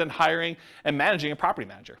different than hiring and managing a property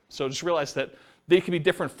manager. So just realize that they can be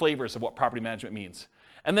different flavors of what property management means.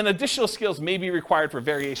 And then additional skills may be required for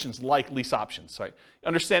variations like lease options. Right?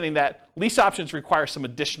 Understanding that lease options require some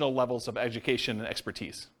additional levels of education and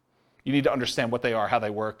expertise. You need to understand what they are, how they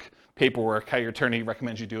work, paperwork, how your attorney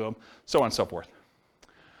recommends you do them, so on and so forth.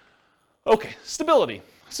 Okay, stability.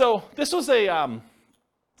 So this was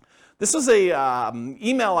This was a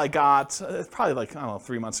email I got probably like, I don't know,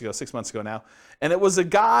 3 months ago, 6 months ago now. And it was a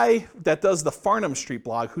guy that does the Farnham Street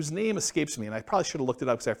blog, whose name escapes me, and I probably should have looked it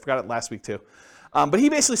up because I forgot it last week too. But he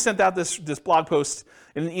basically sent out this blog post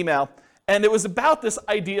in an email, and it was about this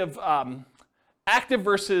idea of active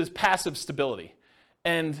versus passive stability.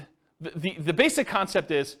 And the basic concept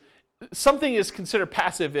is something is considered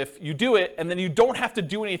passive if you do it, and then you don't have to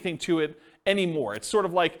do anything to it anymore. It's sort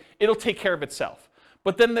of like it'll take care of itself.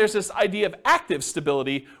 But then there's this idea of active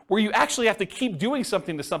stability where you actually have to keep doing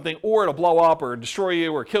something to something, or it'll blow up or destroy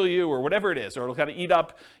you or kill you or whatever it is, or it'll kind of eat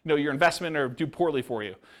up, your investment or do poorly for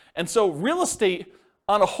you. And so real estate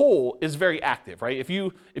on a whole is very active, right? If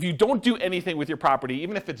you don't do anything with your property,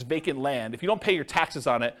 even if it's vacant land, if you don't pay your taxes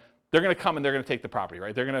on it, they're going to come and they're going to take the property,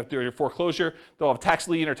 right? They're going to do your foreclosure, they'll have a tax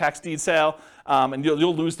lien or tax deed sale, and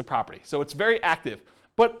you'll lose the property. So it's very active.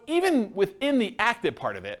 But even within the active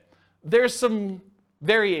part of it, there's some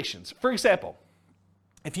variations. For example,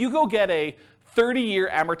 if you go get a 30-year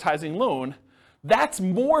amortizing loan, that's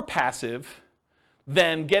more passive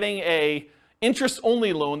than getting a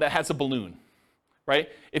interest-only loan that has a balloon, right?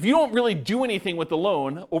 If you don't really do anything with the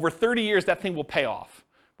loan, over 30 years, that thing will pay off,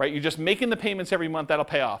 right? You're just making the payments every month, that'll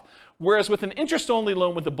pay off. Whereas with an interest-only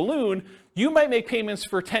loan with a balloon, you might make payments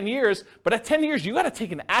for 10 years, but at 10 years, you got to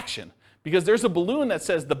take an action, because there's a balloon that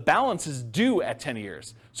says the balance is due at 10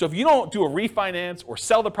 years. So if you don't do a refinance or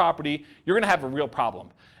sell the property, you're going to have a real problem.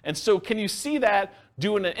 And so can you see that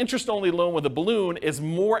doing an interest-only loan with a balloon is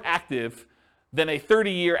more active than a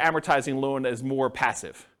 30-year amortizing loan that is more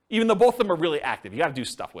passive? Even though both of them are really active. You got to do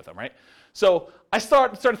stuff with them, right? So I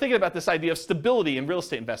started thinking about this idea of stability in real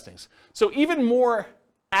estate investing. So even more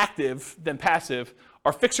active than passive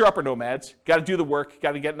are fixer-upper nomads. Got to do the work,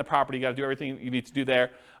 got to get in the property, got to do everything you need to do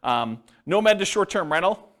there. Nomad to short-term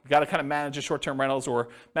rental. You got to kind of manage the short-term rentals or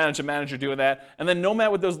manage a manager doing that. And then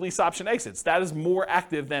Nomad with those lease option exits. That is more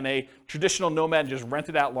active than a traditional Nomad just rent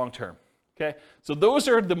it out long-term. Okay? So those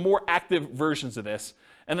are the more active versions of this.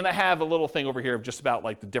 And then I have a little thing over here of just about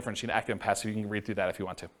like the difference between active and passive. You can read through that if you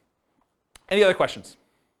want to. Any other questions?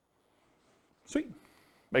 Sweet. Am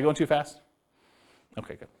I going too fast?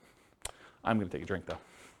 Okay, good. I'm going to take a drink though.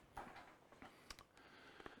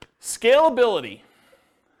 Scalability.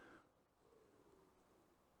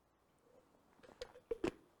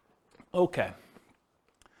 Okay.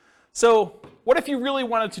 So what if you really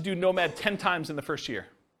wanted to do Nomad 10 times in the first year?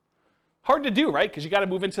 Hard to do, right? Because you got to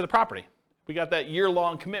move into the property. We got that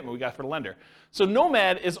year-long commitment we got for the lender. So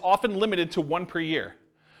Nomad is often limited to one per year.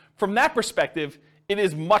 From that perspective, it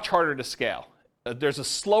is much harder to scale. There's a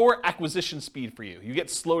slower acquisition speed for you. You get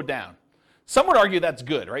slowed down. Some would argue that's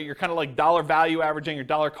good, right? You're kind of like dollar value averaging or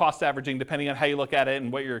dollar cost averaging, depending on how you look at it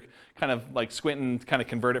and what you're kind of like squinting to kind of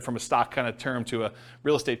convert it from a stock kind of term to a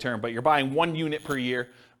real estate term. But you're buying 1 unit per year,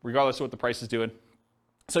 regardless of what the price is doing.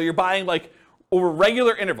 So you're buying like over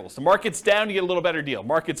regular intervals. The market's down, you get a little better deal.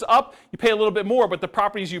 Market's up, you pay a little bit more, but the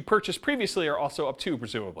properties you purchased previously are also up too,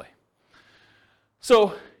 presumably.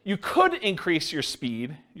 So you could increase your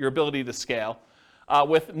speed, your ability to scale,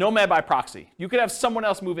 with Nomad by proxy. You could have someone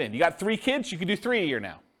else move in. You got 3 kids, you could do 3 a year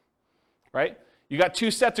now, right? You got 2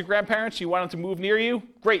 sets of grandparents, you want them to move near you,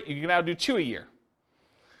 great, you can now do 2 a year.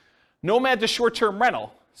 Nomad to short-term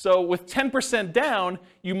rental. So with 10% down,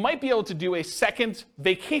 you might be able to do a second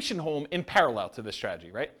vacation home in parallel to this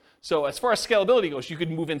strategy, right? So as far as scalability goes, you could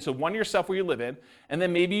move into one yourself where you live in, and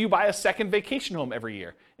then maybe you buy a second vacation home every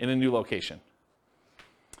year in a new location.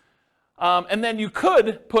 And then you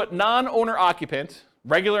could put non-owner occupant,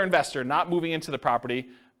 regular investor, not moving into the property,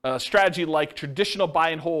 a strategy like traditional buy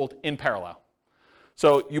and hold in parallel.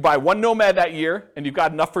 So you buy 1 Nomad that year, and you've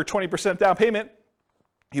got enough for 20% down payment.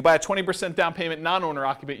 You buy a 20% down payment non-owner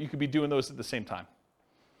occupant, you could be doing those at the same time.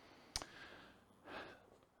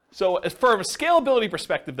 So as from a scalability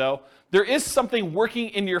perspective, though, there is something working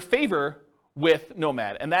in your favor with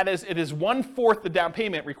Nomad, and that is it is 1/4 the down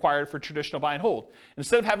payment required for traditional buy and hold.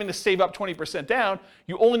 Instead of having to save up 20% down,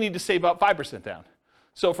 you only need to save up 5% down.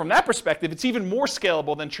 So from that perspective, it's even more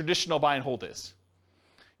scalable than traditional buy and hold is.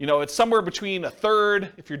 It's somewhere between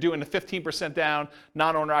 1/3 if you're doing the 15% down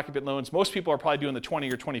non-owner occupant loans. Most people are probably doing the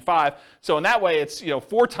 20 or 25. So in that way, it's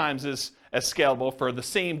 4 times as scalable. For the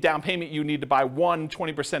same down payment you need to buy 1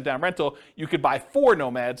 20% down rental, you could buy 4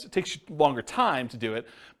 Nomads. It takes you longer time to do it,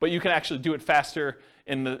 but you can actually do it faster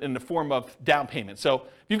in the form of down payment. So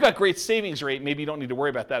if you've got great savings rate, maybe you don't need to worry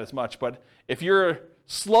about that as much. But if you're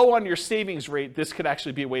slow on your savings rate, this could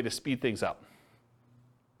actually be a way to speed things up.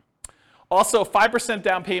 Also, 5%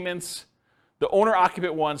 down payments, the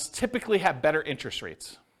owner-occupant ones typically have better interest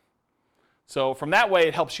rates. So from that way,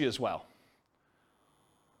 it helps you as well.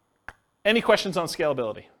 Any questions on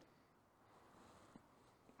scalability?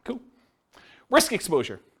 Risk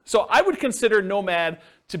exposure. So I would consider Nomad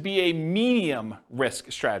to be a medium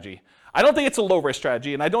risk strategy. I don't think it's a low risk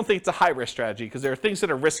strategy, and I don't think it's a high risk strategy, because there are things that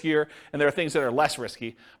are riskier and there are things that are less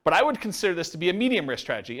risky. But I would consider this to be a medium risk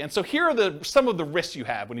strategy. And so here are some of the risks you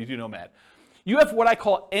have when you do Nomad. You have what I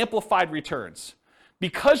call amplified returns.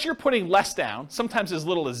 Because you're putting less down, sometimes as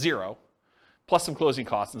little as 0, plus some closing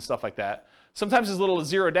costs and stuff like that, sometimes as little as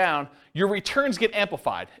 0 down, your returns get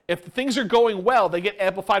amplified. If things are going well, they get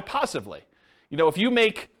amplified positively. You know, if you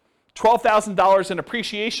make $12,000 in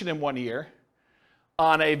appreciation in 1 year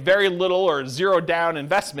on a very little or 0 down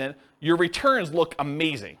investment, your returns look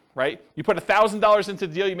amazing, right? You put $1,000 into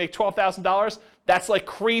the deal, you make $12,000, that's like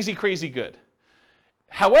crazy, crazy good.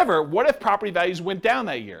 However, what if property values went down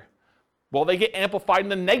that year? Well, they get amplified in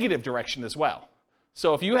the negative direction as well.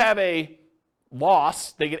 So if you have a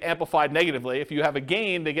loss, they get amplified negatively. If you have a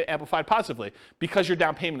gain, they get amplified positively because your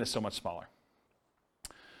down payment is so much smaller.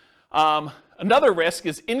 Another risk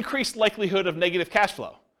is increased likelihood of negative cash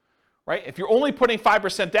flow, right? If you're only putting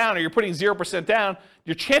 5% down or you're putting 0% down,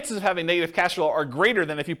 your chances of having negative cash flow are greater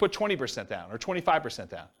than if you put 20% down or 25%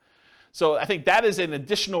 down. So I think that is an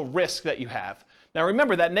additional risk that you have. Now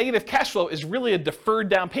remember, that negative cash flow is really a deferred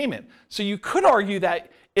down payment. So you could argue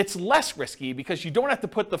that it's less risky because you don't have to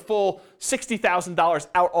put the full $60,000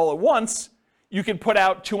 out all at once. You can put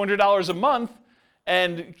out $200 a month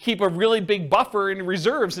and keep a really big buffer in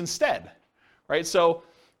reserves instead, right? So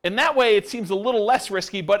in that way, it seems a little less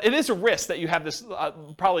risky, but it is a risk that you have this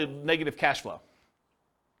probably negative cash flow.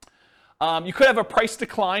 You could have a price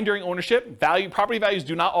decline during ownership. Property values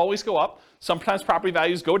do not always go up. Sometimes property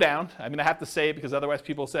values go down. I mean, I have to say it because otherwise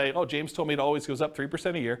people say, oh, James told me it always goes up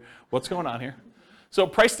 3% a year. What's going on here? So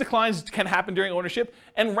price declines can happen during ownership,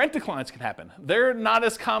 and rent declines can happen. They're not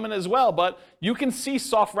as common as well, but you can see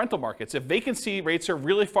soft rental markets. If vacancy rates are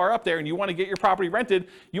really far up there and you want to get your property rented,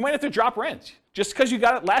 you might have to drop rent. Just because you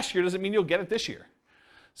got it last year doesn't mean you'll get it this year.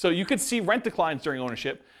 So you could see rent declines during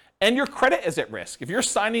ownership. And your credit is at risk. If you're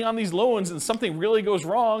signing on these loans and something really goes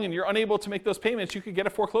wrong and you're unable to make those payments, you could get a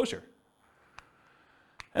foreclosure.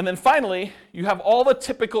 And then finally, you have all the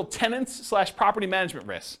typical tenants/property management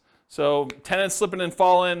risks. So tenants slipping and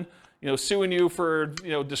falling, suing you for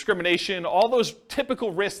discrimination, all those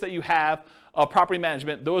typical risks that you have of property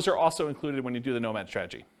management, those are also included when you do the Nomad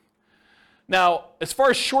strategy. Now, as far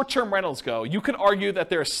as short-term rentals go, you could argue that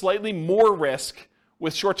there's slightly more risk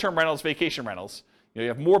with short-term rentals, vacation rentals. You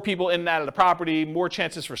have more people in and out of the property, more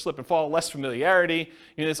chances for slip and fall, less familiarity.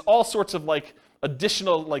 There's all sorts of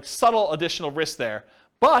additional, subtle additional risks there.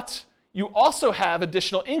 But you also have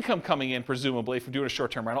additional income coming in, presumably, from doing a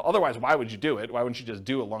short-term rental. Otherwise, why would you do it? Why wouldn't you just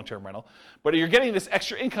do a long-term rental? But you're getting this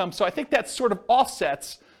extra income, so I think that sort of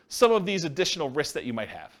offsets some of these additional risks that you might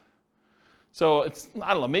have. So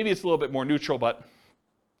I don't know, maybe it's a little bit more neutral, but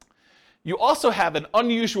you also have an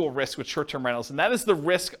unusual risk with short-term rentals, and that is the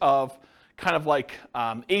risk of kind of like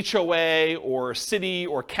HOA or city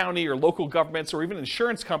or county or local governments or even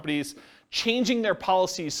insurance companies changing their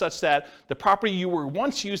policies such that the property you were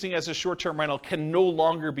once using as a short-term rental can no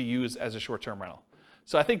longer be used as a short-term rental.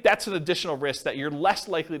 So I think that's an additional risk that you're less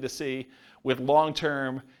likely to see with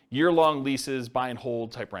long-term, year-long leases, buy and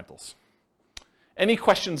hold type rentals. Any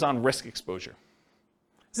questions on risk exposure?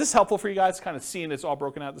 Is this helpful for you guys, kind of seeing it's all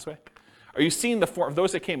broken out this way? Are you seeing the form,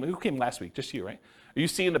 those that came, who came last week? Just you, right? Are you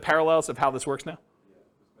seeing the parallels of how this works now? Yeah,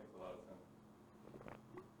 this makes a lot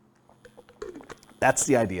of sense. That's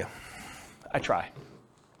the idea. I try.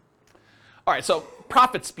 All right, so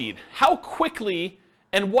profit speed. How quickly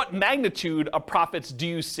and what magnitude of profits do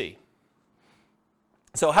you see?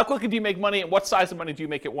 So how quickly do you make money and what size of money do you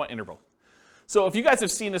make at what interval? So if you guys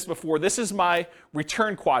have seen this before, this is my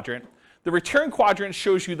return quadrant. The return quadrant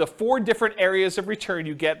shows you the 4 different areas of return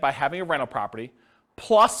you get by having a rental property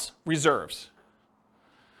plus reserves.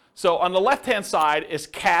 So on the left-hand side is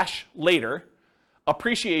cash later,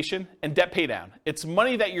 appreciation, and debt paydown. It's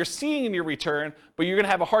money that you're seeing in your return, but you're going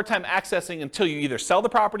to have a hard time accessing until you either sell the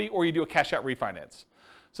property or you do a cash-out refinance.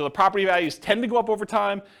 So the property values tend to go up over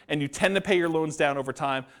time, and you tend to pay your loans down over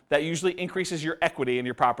time. That usually increases your equity in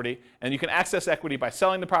your property, and you can access equity by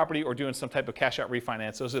selling the property or doing some type of cash-out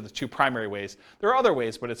refinance. Those are the 2 primary ways. There are other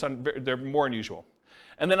ways, but they're more unusual.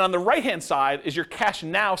 And then on the right-hand side is your cash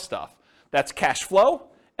now stuff. That's cash flow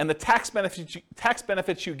and the tax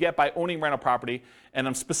benefits you get by owning rental property, and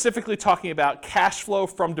I'm specifically talking about cash flow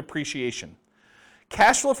from depreciation.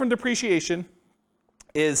 Cash flow from depreciation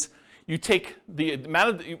is you take the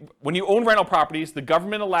amount of, when you own rental properties, the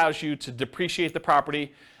government allows you to depreciate the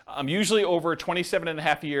property, usually over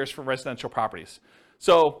 27.5 years for residential properties.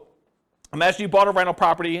 So imagine you bought a rental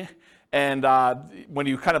property And when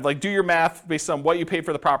you kind of like do your math based on what you paid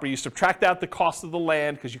for the property, you subtract out the cost of the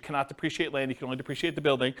land, because you cannot depreciate land, you can only depreciate the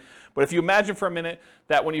building. But if you imagine for a minute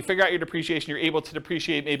that when you figure out your depreciation, you're able to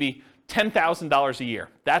depreciate maybe $10,000 a year.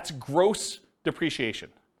 That's gross depreciation.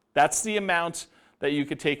 That's the amount that you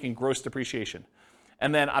could take in gross depreciation.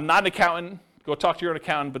 And then I'm not an accountant, go talk to your own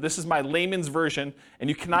accountant, but this is my layman's version, and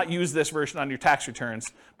you cannot use this version on your tax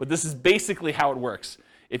returns, but this is basically how it works.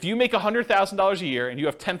 If you make $100,000 a year and you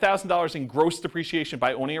have $10,000 in gross depreciation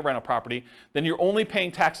by owning a rental property, then you're only paying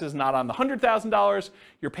taxes not on the $100,000,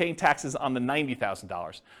 you're paying taxes on the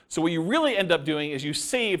 $90,000. So what you really end up doing is you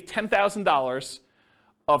save $10,000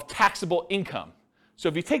 of taxable income. So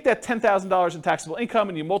if you take that $10,000 in taxable income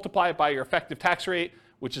and you multiply it by your effective tax rate,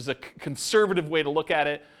 which is a conservative way to look at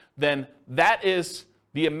it, then that is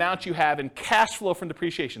the amount you have in cash flow from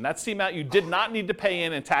depreciation. That's the amount you did not need to pay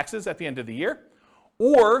in taxes at the end of the year,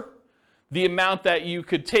 or the amount that you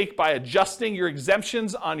could take by adjusting your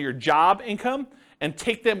exemptions on your job income and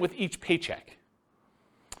take them with each paycheck.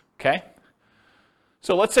 Okay?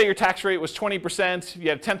 So let's say your tax rate was 20%, you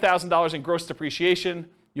had $10,000 in gross depreciation,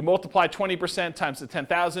 you multiply 20% times the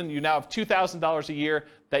 $10,000, you now have $2,000 a year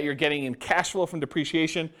that you're getting in cash flow from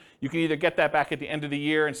depreciation. You can either get that back at the end of the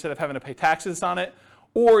year instead of having to pay taxes on it,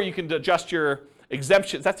 or you can adjust your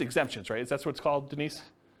exemptions. That's exemptions, right? That's what it's called, Denise?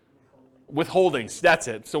 Withholdings, that's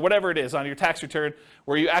it. So whatever it is on your tax return,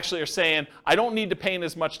 where you actually are saying, I don't need to pay in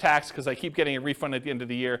as much tax because I keep getting a refund at the end of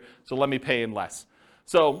the year, so let me pay in less.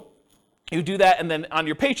 So you do that, and then on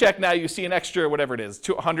your paycheck now you see an extra, whatever it is,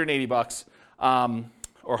 $180,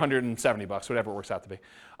 or $170, whatever it works out to be,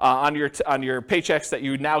 on your paychecks that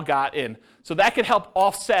you now got in. So that could help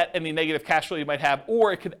offset any negative cash flow you might have,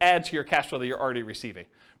 or it could add to your cash flow that you're already receiving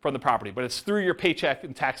from the property. But it's through your paycheck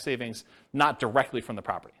and tax savings, not directly from the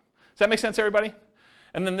property. Does that make sense, everybody?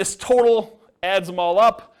 And then this total adds them all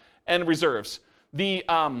up and reserves. The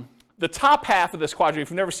top half of this quadrant, if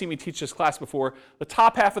you've never seen me teach this class before, the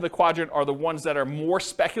top half of the quadrant are the ones that are more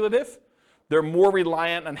speculative. They're more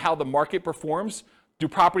reliant on how the market performs. Do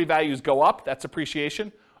property values go up? That's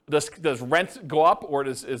appreciation. Does rent go up, or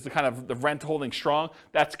is the kind of the rent holding strong?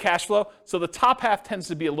 That's cash flow. So the top half tends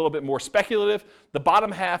to be a little bit more speculative. The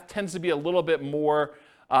bottom half tends to be a little bit more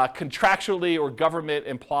contractually or government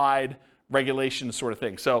implied regulation sort of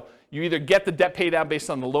thing. So you either get the debt pay down based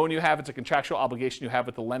on the loan you have, it's a contractual obligation you have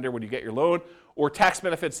with the lender when you get your loan, or tax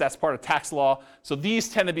benefits, that's part of tax law. So these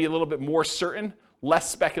tend to be a little bit more certain, less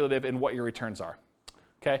speculative in what your returns are.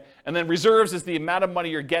 Okay? And then reserves is the amount of money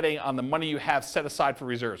you're getting on the money you have set aside for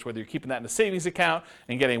reserves, whether you're keeping that in a savings account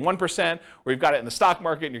and getting 1%, or you've got it in the stock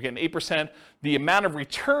market and you're getting 8%. The amount of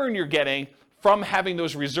return you're getting from having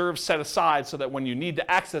those reserves set aside, so that when you need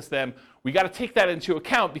to access them, we got to take that into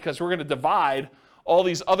account, because we're going to divide all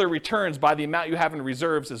these other returns by the amount you have in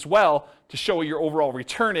reserves as well, to show what your overall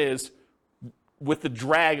return is with the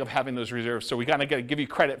drag of having those reserves. So we got to give you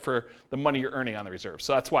credit for the money you're earning on the reserves.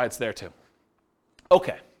 So that's why it's there too.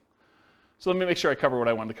 Okay, so let me make sure I cover what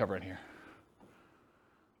I wanted to cover in here.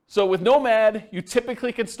 So with Nomad, you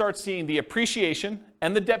typically can start seeing the appreciation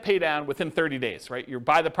and the debt pay down within 30 days, right? You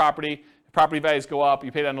buy the property values go up,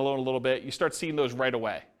 you pay down the loan a little bit, you start seeing those right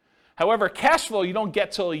away. However, cash flow you don't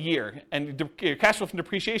get till a year, and your cash flow from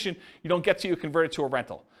depreciation you don't get till you convert it to a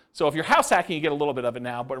rental. So if you're house hacking, you get a little bit of it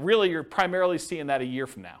now, but really you're primarily seeing that a year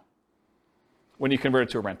from now when you convert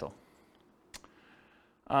it to a rental.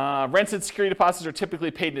 Rents and security deposits are typically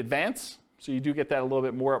paid in advance, so you do get that a little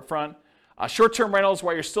bit more up front. Short-term rentals,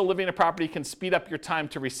 while you're still living in a property, can speed up your time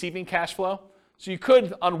to receiving cash flow. So you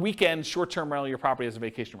could, on weekends, short-term rental your property as a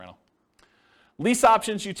vacation rental. Lease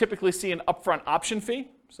options, you typically see an upfront option fee.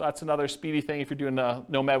 So that's another speedy thing if you're doing a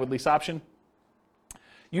Nomad with lease option.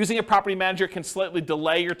 Using a property manager can slightly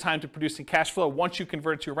delay your time to producing cash flow once you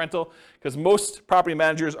convert it to a rental, because most property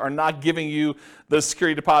managers are not giving you the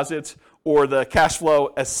security deposits or the cash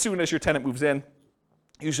flow as soon as your tenant moves in.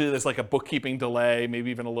 Usually there's like a bookkeeping delay, maybe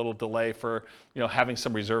even a little delay for having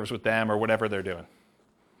some reserves with them or whatever they're doing.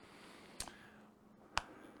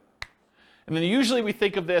 And then usually we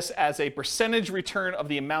think of this as a percentage return of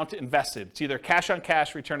the amount invested. It's either cash on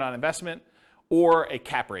cash return on investment or a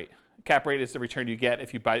cap rate. Cap rate is the return you get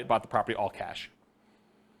if you bought the property all cash.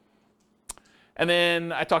 And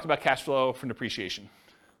then I talked about cash flow from depreciation.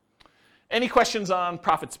 Any questions on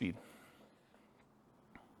profit speed?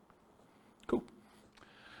 Cool.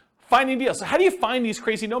 Finding deals. So how do you find these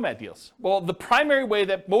crazy Nomad deals? Well, the primary way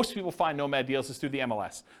that most people find Nomad deals is through the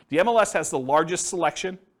MLS. The MLS has the largest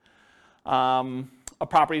selection of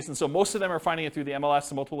properties, and so most of them are finding it through the MLS,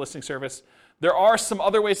 the multiple listing service. There are some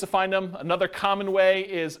other ways to find them. Another common way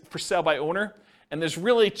is for sale by owner, And there's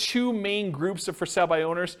really two main groups of for sale by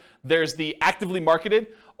owners. There's the actively marketed,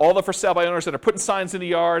 all the for sale by owners that are putting signs in the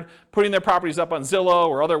yard, putting their properties up on Zillow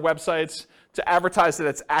or other websites to advertise that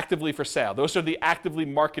it's actively for sale. Those are the actively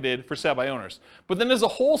marketed for sale by owners. But then there's a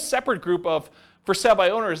whole separate group of for sale by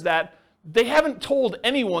owners that they haven't told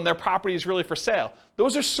anyone their property is really for sale.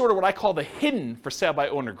 Those are sort of what I call the hidden for sale by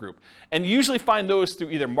owner group. And you usually find those through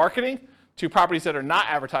either marketing to properties that are not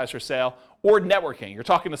advertised for sale or networking. You're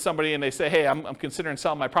talking to somebody and they say, hey, I'm considering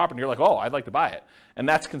selling my property. You're like, oh, I'd like to buy it. And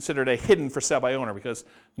that's considered a hidden for sale by owner because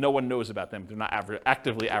no one knows about them. They're not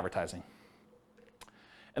actively advertising.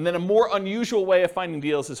 And then a more unusual way of finding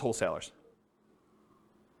deals is wholesalers.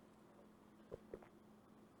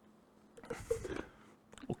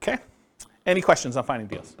 Okay. Any questions on finding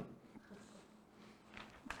deals?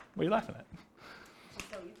 What are you laughing at?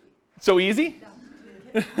 So easy?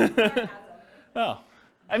 Oh.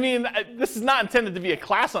 I mean, this is not intended to be a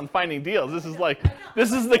class on finding deals. This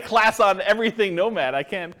is the class on everything Nomad. I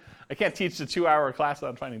can't teach the 2-hour class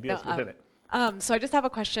on finding deals within it. So I just have a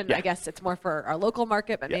question. Yeah. I guess it's more for our local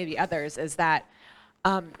market, but maybe others, is that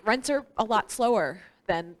rents are a lot slower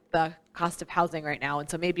than the cost of housing right now. And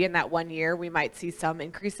so maybe in that 1 year, we might see some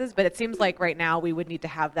increases, but it seems like right now we would need to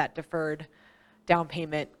have that deferred down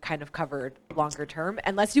payment kind of covered longer term,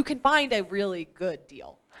 unless you can find a really good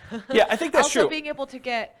deal. Yeah, I think that's also, true. being able to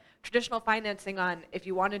get traditional financing on, if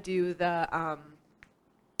you want to do the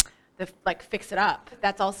like fix it up,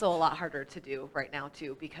 that's also a lot harder to do right now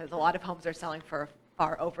too, because a lot of homes are selling for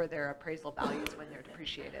far over their appraisal values when they're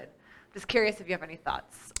depreciated. Just curious if you have any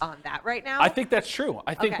thoughts on that right now. I think that's true.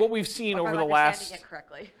 I think what we've seen over the last, it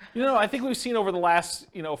correctly. I think we've seen over the last,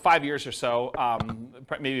 5 years or so,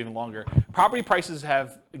 maybe even longer, property prices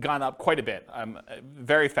have gone up quite a bit,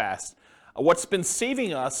 very fast. What's been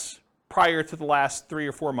saving us prior to the last 3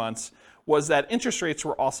 or 4 months was that interest rates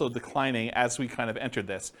were also declining as we kind of entered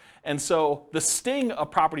this. And so the sting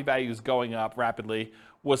of property values going up rapidly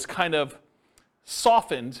was kind of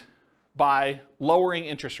softened by lowering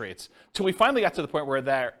interest rates till we finally got to the point where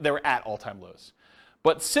they were at all-time lows.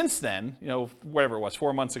 But since then, whatever it was,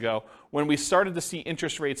 4 months ago, when we started to see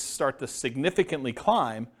interest rates start to significantly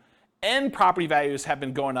climb, and property values have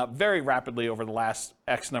been going up very rapidly over the last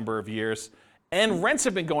X number of years, and rents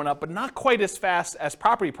have been going up, but not quite as fast as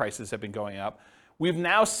property prices have been going up, we've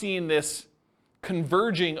now seen this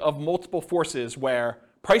converging of multiple forces where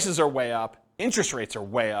prices are way up, interest rates are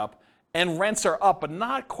way up, and rents are up, but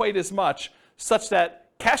not quite as much, such that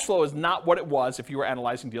cash flow is not what it was if you were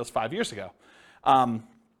analyzing deals 5 years ago.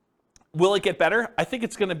 Will it get better? I think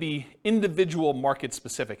it's going to be individual market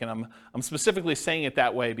specific, and I'm specifically saying it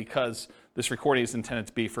that way because this recording is intended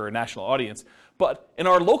to be for a national audience. But in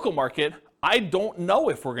our local market, I don't know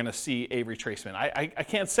if we're going to see a retracement. I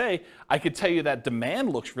can't say. I could tell you that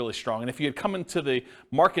demand looks really strong, and if you had come into the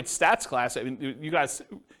market stats class, I mean,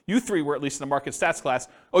 you three were at least in the market stats class.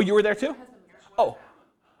 Oh, you were there too? Oh,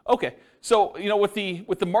 okay. So with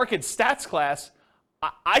the market stats class,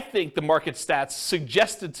 I think the market stats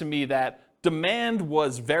suggested to me that demand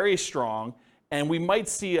was very strong and we might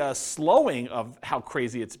see a slowing of how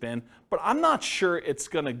crazy it's been, but I'm not sure it's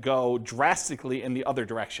going to go drastically in the other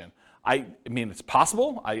direction. I mean, it's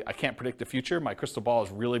possible. I can't predict the future. My crystal ball is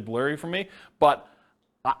really blurry for me, but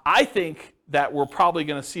I think that we're probably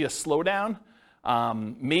going to see a slowdown,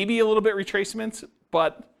 maybe a little bit retracement,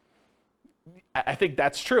 but I think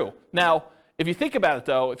that's true. Now, if you think about it,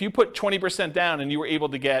 though, if you put 20% down and you were able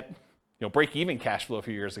to get break-even cash flow a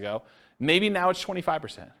few years ago, maybe now it's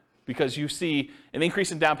 25% because you see an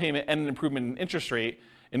increase in down payment and an improvement in interest rate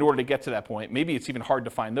in order to get to that point. Maybe it's even hard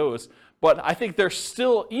to find those. But I think there's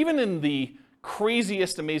still, even in the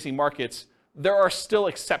craziest, amazing markets, there are still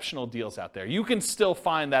exceptional deals out there. You can still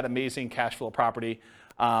find that amazing cash flow property.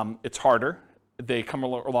 It's harder. They come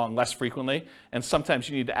along less frequently, and sometimes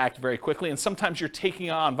you need to act very quickly, and sometimes you're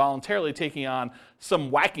voluntarily taking on some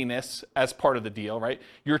wackiness as part of the deal, right?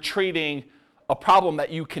 You're trading a problem that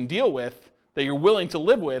you can deal with, that you're willing to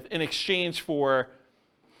live with, in exchange for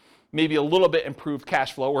maybe a little bit improved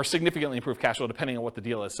cash flow or significantly improved cash flow, depending on what the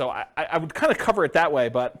deal is. So I would kind of cover it that way,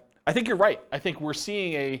 but I think you're right. I think we're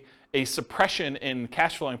seeing a suppression in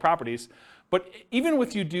cash flowing properties, but even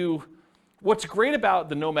with what's great about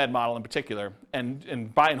the Nomad model in particular,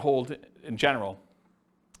 and buy and hold in general,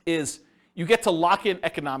 is you get to lock in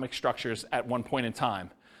economic structures at one point in time.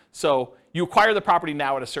 So you acquire the property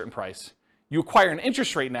now at a certain price. You acquire an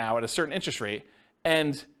interest rate now at a certain interest rate.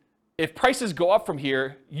 And if prices go up from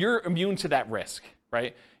here, you're immune to that risk,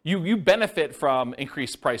 right? You benefit from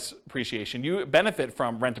increased price appreciation. You benefit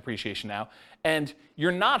from rent appreciation now. And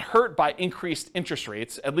you're not hurt by increased interest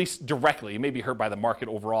rates, at least directly. You may be hurt by the market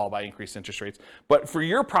overall by increased interest rates. But for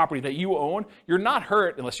your property that you own, you're not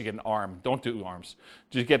hurt unless you get an ARM. Don't do ARMs.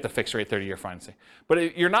 Just get the fixed rate 30-year financing.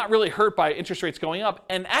 But you're not really hurt by interest rates going up.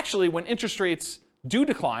 And actually, when interest rates do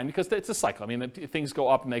decline, because it's a cycle. I mean, things go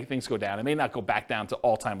up and things go down. It may not go back down to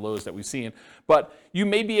all-time lows that we've seen, but you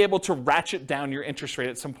may be able to ratchet down your interest rate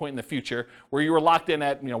at some point in the future where you were locked in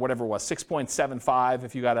at, whatever it was, 6.75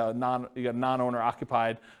 if you got a non-owner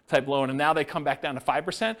occupied type loan, and now they come back down to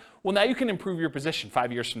 5%. Well, now you can improve your position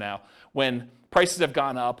 5 years from now when prices have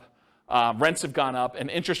gone up, rents have gone up,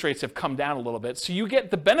 and interest rates have come down a little bit. So you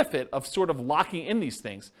get the benefit of sort of locking in these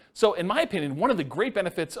things. So in my opinion, one of the great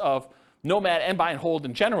benefits of Nomad and buy and hold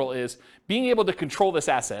in general is being able to control this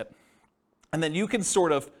asset, and then you can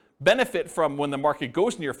sort of benefit from when the market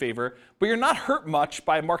goes in your favor, but you're not hurt much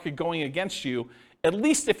by a market going against you, at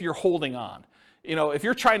least if you're holding on. If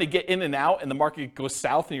you're trying to get in and out and the market goes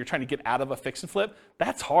south and you're trying to get out of a fix and flip,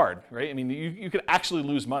 that's hard, right? I mean, you could actually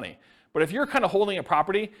lose money. But if you're kind of holding a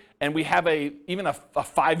property and we have even a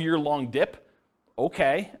 5-year-long dip,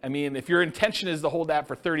 okay. I mean, if your intention is to hold that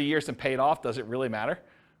for 30 years and pay it off, does it really matter?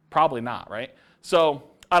 Probably not, right? So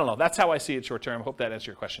I don't know. That's how I see it short term. I hope that answered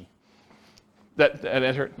your question. That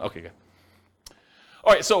answered? Okay, good.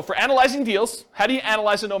 All right, so for analyzing deals, how do you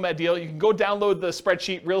analyze a Nomad deal? You can go download the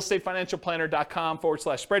spreadsheet,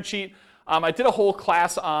 realestatefinancialplanner.com/spreadsheet. I did a whole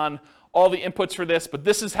class on all the inputs for this, but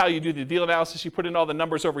this is how you do the deal analysis. You put in all the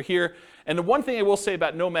numbers over here. And the one thing I will say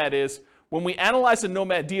about Nomad is when we analyze a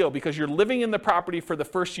Nomad deal, because you're living in the property for the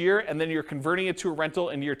first year and then you're converting it to a rental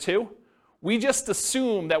in year 2, we just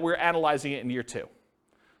assume that we're analyzing it in year 2.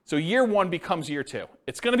 So year 1 becomes year 2.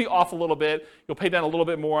 It's going to be off a little bit. You'll pay down a little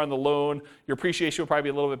bit more on the loan. Your appreciation will probably be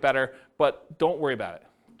a little bit better, but don't worry about it.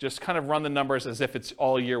 Just kind of run the numbers as if it's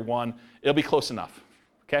all year 1. It'll be close enough,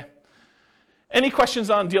 okay? Any questions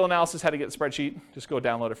on deal analysis, how to get the spreadsheet? Just go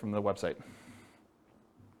download it from the website.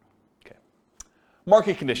 Okay.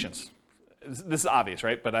 Market conditions. This is obvious,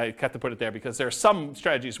 right? But I have to put it there because there are some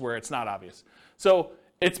strategies where it's not obvious. So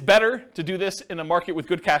it's better to do this in a market with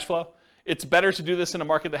good cash flow. It's better to do this in a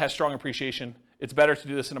market that has strong appreciation. It's better to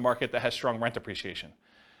do this in a market that has strong rent appreciation.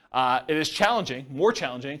 It is challenging, more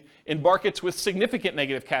challenging, in markets with significant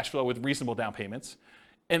negative cash flow with reasonable down payments.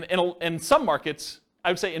 And in some markets,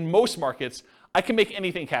 I would say in most markets, I can make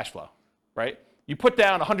anything cash flow, right? You put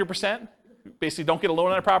down 100%, basically don't get a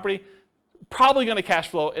loan on a property, probably going to cash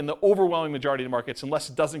flow in the overwhelming majority of the markets unless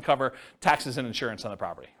it doesn't cover taxes and insurance on the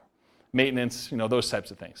property. Maintenance, those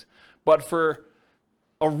types of things. But for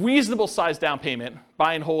a reasonable size down payment,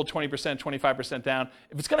 buy and hold 20%, 25% down,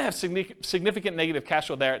 if it's going to have significant negative cash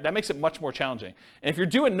flow there, that makes it much more challenging. And if you're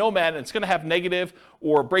doing Nomad and it's going to have negative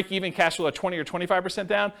or break-even cash flow at 20 or 25%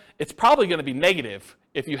 down, it's probably going to be negative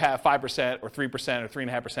if you have 5% or 3% or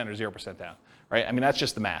 3.5% or 0% down, right? I mean, that's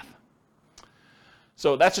just the math.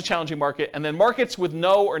 So that's a challenging market. And then markets with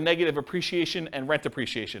no or negative appreciation and rent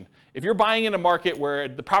appreciation. If you're buying in a market where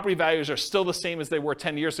the property values are still the same as they were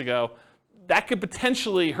 10 years ago, that could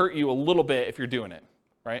potentially hurt you a little bit if you're doing it,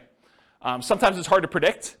 right? Sometimes it's hard to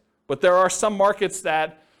predict, but there are some markets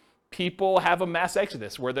that people have a mass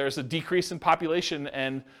exodus where there's a decrease in population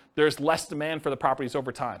and there's less demand for the properties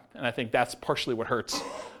over time. And I think that's partially what hurts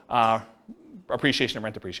appreciation and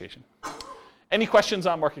rent appreciation. Any questions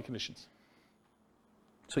on market conditions?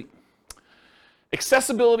 Sweet.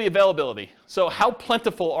 Accessibility, availability. So how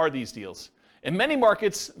plentiful are these deals? In many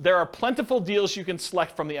markets, there are plentiful deals you can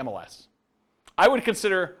select from the MLS. I would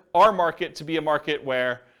consider our market to be a market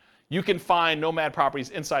where you can find Nomad properties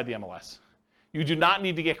inside the MLS. You do not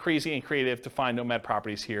need to get crazy and creative to find Nomad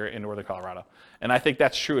properties here in Northern Colorado. And I think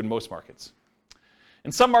that's true in most markets.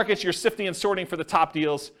 In some markets, you're sifting and sorting for the top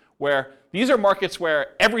deals where these are markets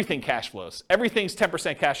where everything cash flows. Everything's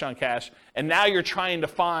 10% cash on cash. And now you're trying to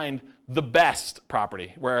find the best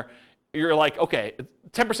property where you're like, okay,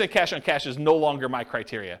 10% cash on cash is no longer my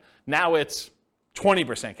criteria. Now it's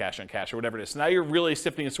 20% cash on cash or whatever it is. So now you're really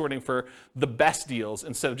sifting and sorting for the best deals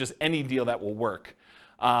instead of just any deal that will work.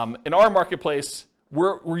 In our marketplace,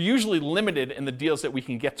 we're usually limited in the deals that we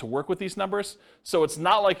can get to work with these numbers. So it's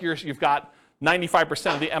not like you've got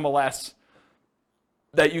 95% of the MLS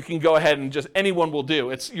that you can go ahead and just anyone will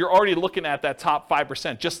do. You're already looking at that top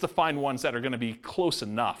 5% just to find ones that are going to be close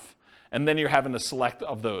enough. And then you're having to select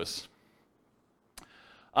of those.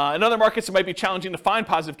 In other markets, it might be challenging to find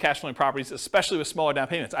positive cash flowing properties, especially with smaller down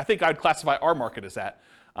payments. I think I'd classify our market as that.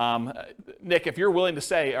 Nick, if you're willing to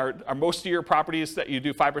say, are most of your properties that you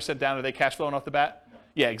do 5% down, are they cash flowing off the bat?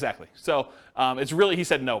 Yeah, exactly. So it's really, he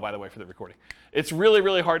said no, by the way, for the recording. It's really,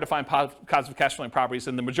 really hard to find positive cash flowing properties.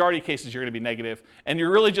 In the majority of cases, you're going to be negative, and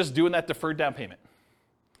you're really just doing that deferred down payment.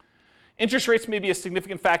 Interest rates may be a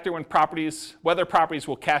significant factor when whether properties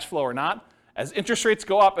will cash flow or not. As interest rates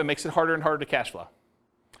go up, it makes it harder and harder to cash flow.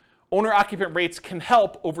 Owner-occupant rates can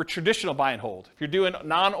help over traditional buy and hold. If you're doing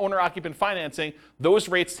non-owner-occupant financing, those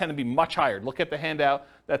rates tend to be much higher. Look at the handout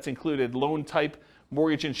that's included, loan type,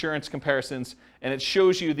 mortgage insurance comparisons, and it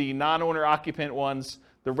shows you the non-owner-occupant ones,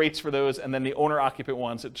 the rates for those, and then the owner-occupant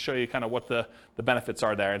ones that show you kind of what the benefits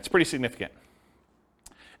are there. It's pretty significant.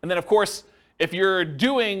 And then, of course, if you're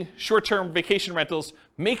doing short-term vacation rentals,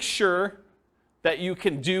 make sure that you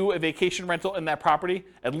can do a vacation rental in that property,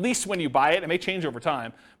 at least when you buy it. It may change over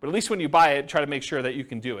time, but at least when you buy it, try to make sure that you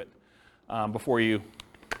can do it before you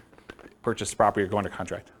purchase the property or go under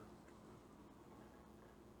contract.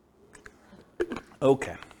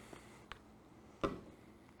 Okay.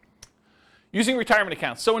 Using retirement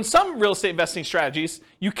accounts. So in some real estate investing strategies,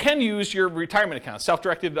 you can use your retirement account,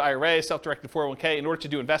 self-directed IRA, self-directed 401k in order to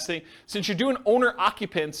do investing. Since you're doing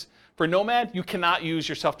owner-occupants for Nomad, you cannot use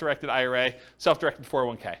your self-directed IRA, self-directed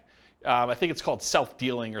 401k. I think it's called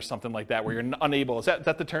self-dealing or something like that, where you're unable. Is that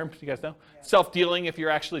the term? Do you guys know? Yeah. Self-dealing if you're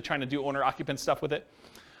actually trying to do owner-occupant stuff with it.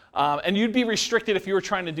 And you'd be restricted if you were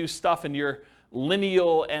trying to do stuff in your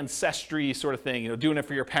lineal ancestry sort of thing, doing it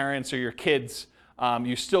for your parents or your kids.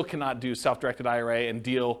 You still cannot do self-directed IRA and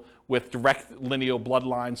deal with direct lineal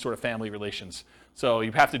bloodline sort of family relations. So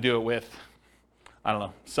you have to do it with, I don't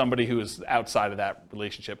know, somebody who is outside of that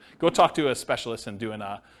relationship. Go talk to a specialist in doing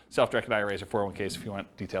self-directed IRAs or 401ks if you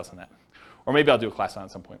want details on that. Or maybe I'll do a class on it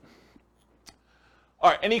at some point.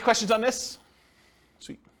 All right, any questions on this?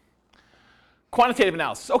 Sweet. Quantitative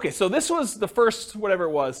analysis. Okay, so this was the first, whatever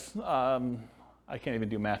it was. I can't even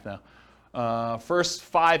do math now. First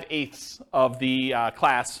 5/8 of the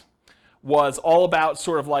class was all about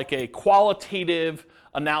sort of like a qualitative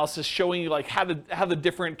analysis showing you like how the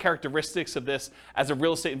different characteristics of this as a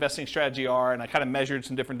real estate investing strategy are, and I kind of measured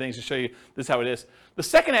some different things to show you this is how it is. The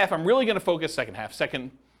second half, I'm really going to focus, second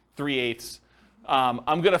 3/8.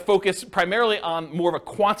 I'm going to focus primarily on more of a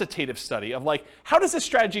quantitative study of like, how does this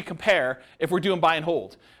strategy compare if we're doing buy and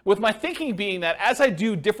hold? With my thinking being that as I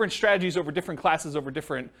do different strategies over different classes, over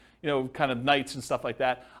different kind of nights and stuff like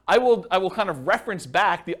that, I will kind of reference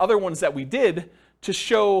back the other ones that we did to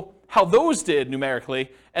show how those did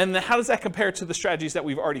numerically, and then how does that compare to the strategies that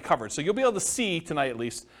we've already covered. So you'll be able to see tonight at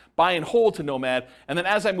least buy and hold to Nomad, and then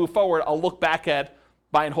as I move forward, I'll look back at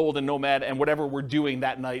buy and hold and Nomad and whatever we're doing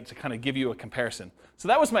that night to kind of give you a comparison. So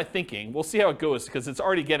that was my thinking. We'll see how it goes because it's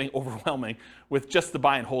already getting overwhelming with just the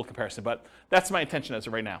buy and hold comparison, but that's my intention as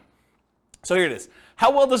of right now. So here it is.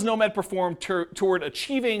 How well does Nomad perform toward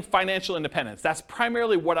achieving financial independence? That's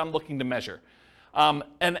primarily what I'm looking to measure. And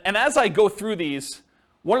as I go through these,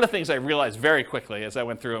 one of the things I realized very quickly as I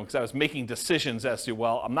went through them, because I was making decisions as to,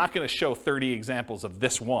 well, I'm not going to show 30 examples of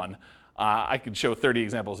this one. I could show 30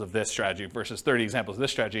 examples of this strategy versus 30 examples of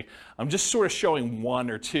this strategy. I'm just sort of showing one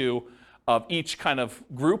or two of each kind of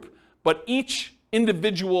group, but each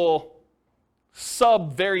individual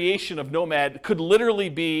sub-variation of Nomad could literally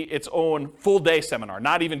be its own full-day seminar,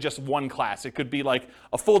 not even just one class. It could be like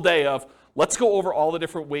a full day of, let's go over all the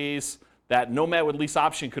different ways that Nomad with lease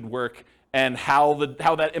option could work and how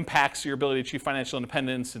that impacts your ability to achieve financial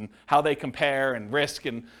independence and how they compare and risk.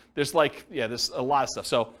 And there's there's a lot of stuff.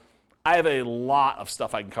 So I have a lot of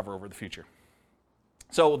stuff I can cover over the future.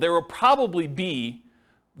 So there will probably be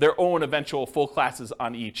their own eventual full classes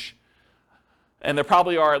on each. And there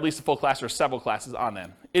probably are at least a full class or several classes on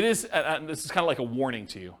them. It is, and this is kind of like a warning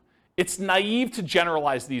to you. It's naive to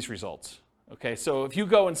generalize these results. Okay, so if you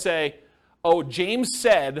go and say, oh, James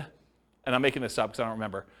said, and I'm making this up because I don't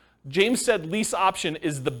remember, James said lease option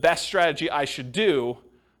is the best strategy I should do,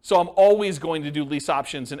 so I'm always going to do lease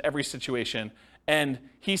options in every situation. And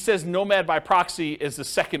he says Nomad by proxy is the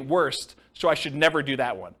second worst, so I should never do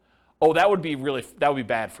that one. Oh, that would be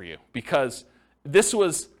bad for you, because this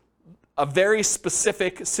was a very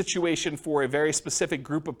specific situation for a very specific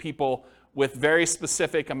group of people with very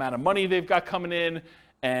specific amount of money they've got coming in,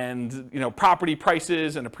 and property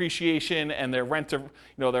prices and appreciation and their rent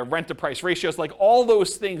to price ratios. Like all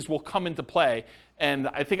those things will come into play. And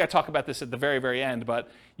I think I talk about this at the very, very end,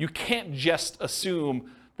 but you can't just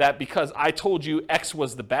assume that because I told you X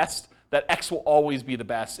was the best, that X will always be the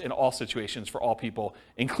best in all situations for all people,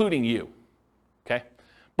 including you. Okay?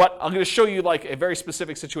 But I'm going to show you like a very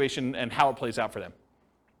specific situation and how it plays out for them.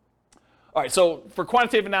 All right, so for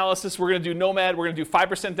quantitative analysis, we're going to do Nomad. We're going to do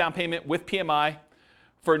 5% down payment with PMI.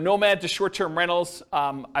 For Nomad to short-term rentals,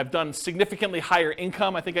 I've done significantly higher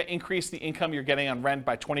income. I think I increased the income you're getting on rent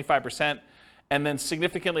by 25%, and then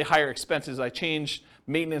significantly higher expenses. I changed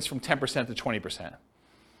maintenance from 10% to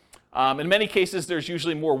 20%. In many cases, there's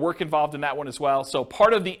usually more work involved in that one as well. So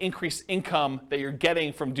part of the increased income that you're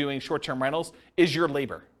getting from doing short-term rentals is your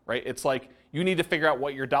labor, right? It's like you need to figure out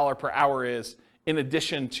what your dollar per hour is in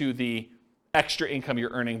addition to the extra income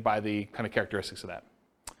you're earning by the kind of characteristics of that.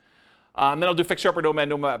 Then I'll do fixer-upper Nomad,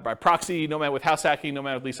 Nomad by proxy, Nomad with house hacking,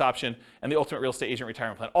 Nomad with lease option, and the ultimate real estate agent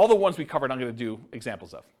retirement plan. All the ones we covered, I'm going to do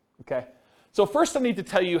examples of. Okay. So first, I need to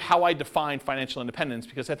tell you how I define financial independence,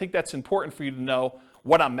 because I think that's important for you to know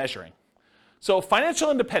what I'm measuring. So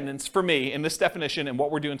financial independence, for me, in this definition and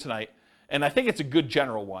what we're doing tonight, and I think it's a good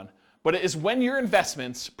general one, but it is when your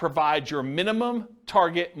investments provide your minimum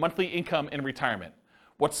target monthly income in retirement.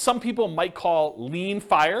 What some people might call lean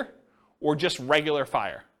fire or just regular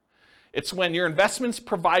fire. It's when your investments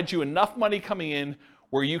provide you enough money coming in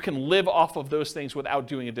where you can live off of those things without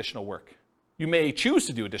doing additional work. You may choose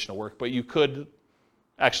to do additional work, but you could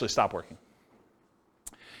actually stop working.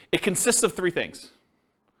 It consists of three things.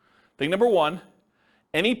 Thing number one,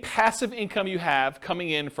 any passive income you have coming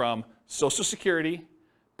in from Social Security,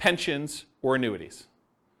 pensions, or annuities.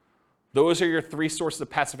 Those are your three sources of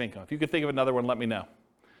passive income. If you could think of another one, let me know.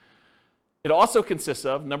 It also consists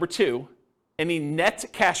of, number two, any net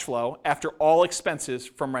cash flow after all expenses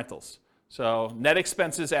from rentals. So net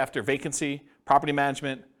expenses after vacancy, property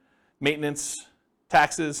management, maintenance,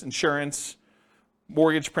 taxes, insurance,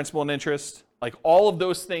 mortgage, principal, and interest. Like all of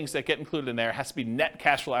those things that get included in there has to be net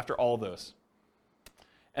cash flow after all of those.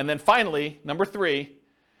 And then finally, number three,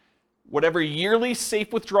 whatever yearly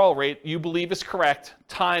safe withdrawal rate you believe is correct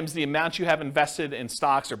times the amount you have invested in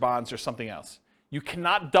stocks or bonds or something else. You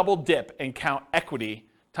cannot double dip and count equity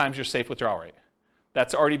times your safe withdrawal rate.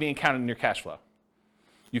 That's already being counted in your cash flow.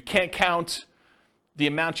 You can't count the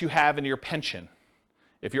amount you have in your pension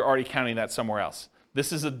if you're already counting that somewhere else.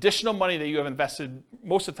 This is additional money that you have invested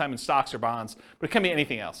most of the time in stocks or bonds, but it can be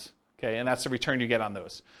anything else, okay? And that's the return you get on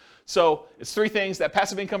those. So it's three things: that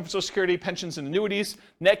passive income from Social Security, pensions, and annuities,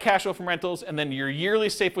 net cash flow from rentals, and then your yearly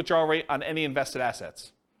safe withdrawal rate on any invested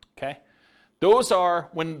assets, okay? Those are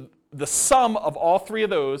when the sum of all three of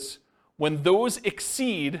those, when those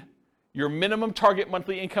exceed your minimum target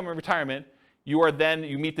monthly income in retirement, you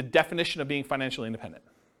meet the definition of being financially independent.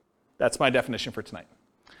 That's my definition for tonight.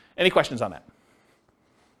 Any questions on that?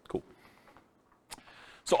 Cool.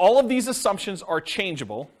 So all of these assumptions are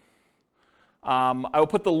changeable. I will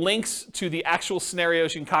put the links to the actual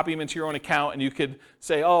scenarios. You can copy them into your own account, and you could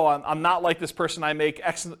say, oh, I'm not like this person. I make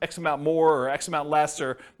X amount more or X amount less,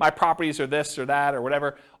 or my properties are this or that or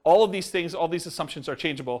whatever. All of these things, all these assumptions are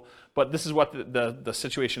changeable, but this is what the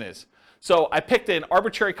situation is. So I picked an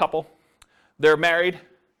arbitrary couple. They're married.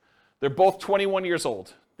 They're both 21 years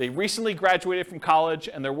old. They recently graduated from college,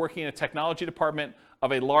 and they're working in a technology department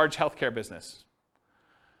of a large healthcare business.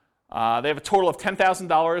 They have a total of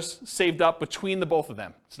 $10,000 saved up between the both of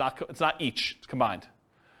them. It's not each, it's combined.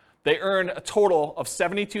 They earn a total of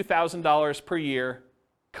 $72,000 per year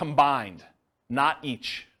combined, not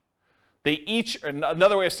each.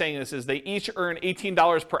 Another way of saying this is they each earn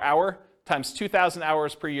 $18 per hour times 2,000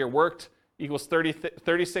 hours per year worked equals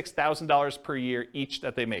 $36,000 per year each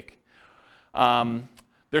that they make.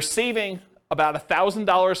 They're saving about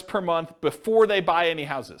 $1,000 per month before they buy any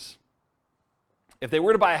houses. If they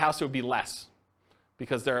were to buy a house, it would be less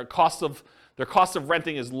because their cost of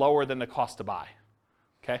renting is lower than the cost to buy.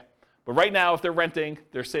 Okay? But right now, if they're renting,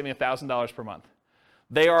 they're saving $1,000 per month.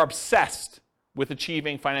 They are obsessed with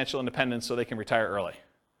achieving financial independence so they can retire early.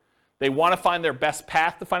 They want to find their best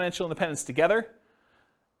path to financial independence together.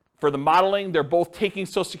 For the modeling, they're both taking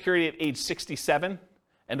Social Security at age 67,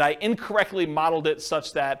 and I incorrectly modeled it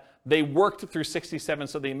such that they worked through 67,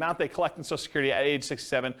 so the amount they collect in Social Security at age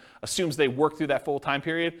 67 assumes they work through that full time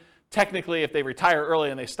period. Technically, if they retire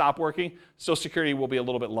early and they stop working, Social Security will be a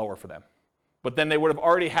little bit lower for them. But then they would have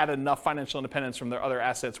already had enough financial independence from their other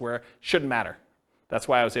assets where it shouldn't matter. That's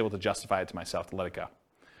why I was able to justify it to myself to let it go.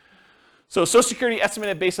 So Social Security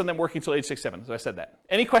estimated based on them working until age 67, so I said that.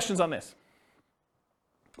 Any questions on this?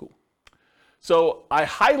 Cool. So I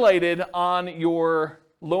highlighted on your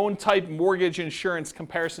loan type mortgage insurance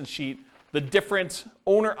comparison sheet the different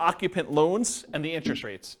owner-occupant loans and the interest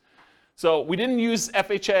rates. So we didn't use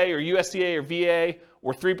FHA or USDA or VA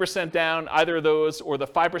or 3% down, either of those, or the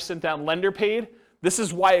 5% down lender paid. This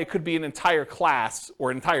is why it could be an entire class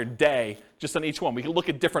or an entire day just on each one. We could look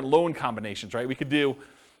at different loan combinations, right? We could do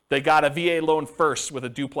They got a VA loan first with a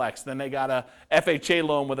duplex, then they got a FHA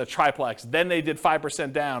loan with a triplex, then they did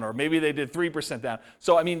 5% down, or maybe they did 3% down.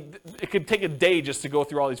 So, I mean, it could take a day just to go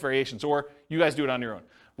through all these variations, or you guys do it on your own.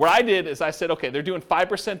 What I did is I said, okay, they're doing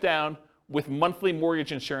 5% down with monthly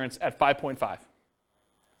mortgage insurance at 5.5.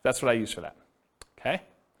 That's what I use for that, okay?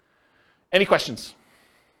 Any questions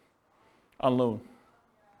on loan?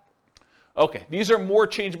 Okay, these are more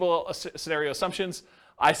changeable scenario assumptions.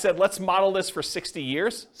 I said, let's model this for 60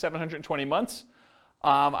 years, 720 months.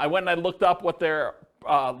 I went and I looked up what their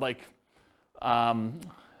kind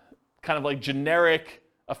of like generic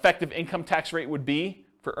effective income tax rate would be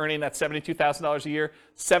for earning that $72,000 a year.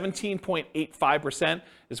 17.85%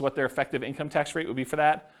 is what their effective income tax rate would be for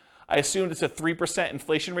that. I assumed it's a 3%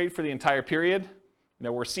 inflation rate for the entire period. You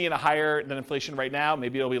know, we're seeing a higher than inflation right now.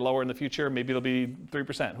 Maybe it'll be lower in the future. Maybe it'll be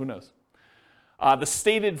 3%. Who knows?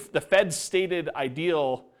 The Fed's stated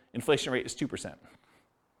ideal inflation rate is 2%,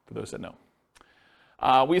 for those that know.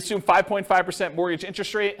 We assume 5.5% mortgage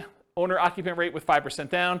interest rate, owner-occupant rate with 5%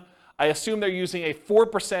 down. I assume they're using a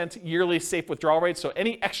 4% yearly safe withdrawal rate. So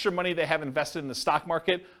any extra money they have invested in the stock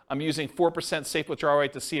market, I'm using 4% safe withdrawal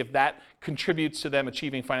rate to see if that contributes to them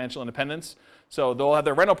achieving financial independence. So they'll have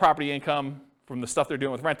their rental property income from the stuff they're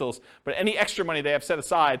doing with rentals, but any extra money they have set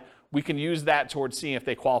aside, we can use that towards seeing if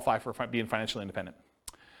they qualify for being financially independent.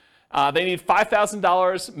 They need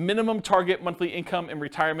 $5,000 minimum target monthly income in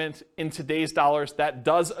retirement in today's dollars. That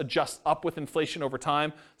does adjust up with inflation over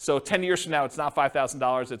time. So 10 years from now, it's not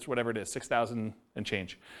 $5,000, it's whatever it is, $6,000 and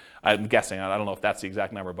change. I'm guessing, I don't know if that's the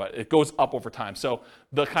exact number, but it goes up over time. So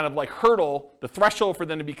the kind of like hurdle, the threshold for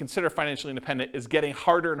them to be considered financially independent is getting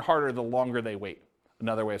harder and harder the longer they wait.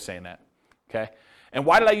 Another way of saying that, okay? And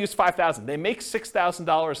why did I use $5,000? They make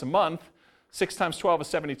 $6,000 a month. 6 times 12 is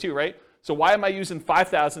 72, right? So why am I using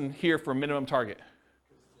 $5,000 here for minimum target?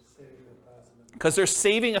 Because they're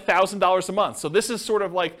saving $1,000 a month. So this is sort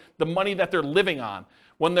of like the money that they're living on.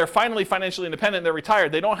 When they're finally financially independent, they're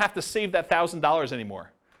retired, they don't have to save that $1,000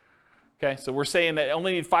 anymore. Okay, so we're saying that they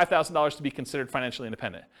only need $5,000 to be considered financially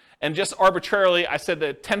independent. And just arbitrarily, I said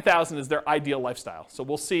that $10,000 is their ideal lifestyle. So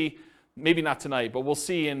we'll see, maybe not tonight, but we'll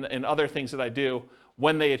see in other things that I do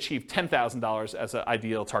when they achieve $10,000 as an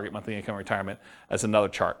ideal target monthly income retirement as another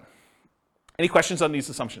chart. Any questions on these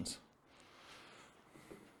assumptions?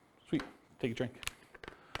 Sweet, take a drink.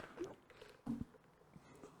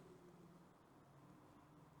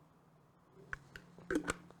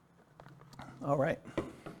 All right.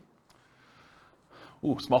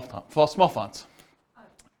 Ooh, small fonts.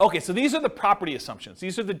 Okay, so these are the property assumptions.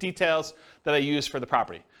 These are the details that I use for the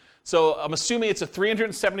property. So I'm assuming it's a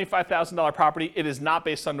 $375,000 property. It is not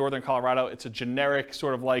based on Northern Colorado. It's a generic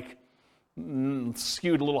sort of like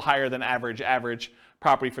skewed a little higher than average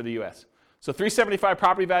property for the US. So 375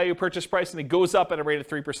 property value, purchase price, and it goes up at a rate of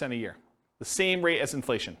 3% a year. The same rate as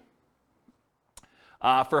inflation.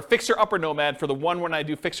 For a fixer-upper Nomad, for the one when I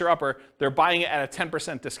do fixer-upper, they're buying it at a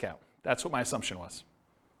 10% discount. That's what my assumption was.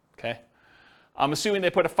 Okay? I'm assuming they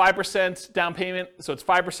put a 5% down payment, so it's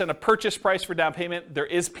 5% of purchase price for down payment. There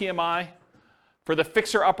is PMI. For the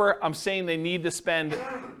fixer-upper, I'm saying they need to spend,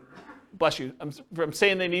 bless you, I'm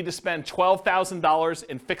saying they need to spend $12,000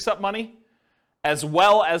 in fix-up money, as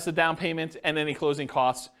well as the down payment and any closing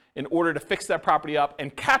costs in order to fix that property up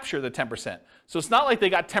and capture the 10%. So it's not like they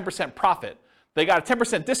got 10% profit. They got a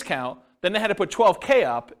 10% discount, then they had to put $12K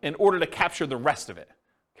up in order to capture the rest of it,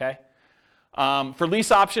 okay? For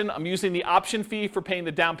lease option, I'm using the option fee for paying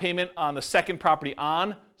the down payment on the second property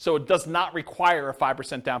on, so it does not require a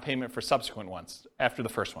 5% down payment for subsequent ones after the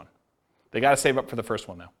first one. They got to save up for the first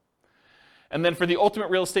one now. And then for the ultimate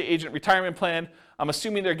real estate agent retirement plan, I'm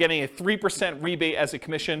assuming they're getting a 3% rebate as a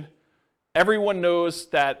commission. Everyone knows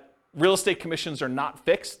that real estate commissions are not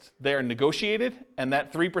fixed, they are negotiated, and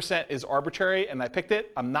that 3% is arbitrary, and I picked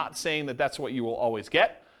it. I'm not saying that that's what you will always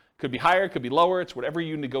get. Could be higher, could be lower, it's whatever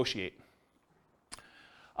you negotiate.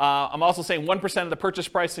 I'm also saying 1% of the purchase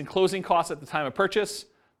price and closing costs at the time of purchase.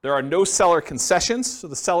 There are no seller concessions, so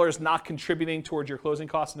the seller is not contributing towards your closing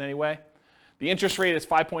costs in any way. The interest rate is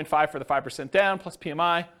 5.5 for the 5% down plus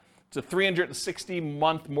PMI. It's a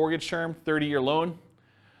 360-month mortgage term, 30-year loan.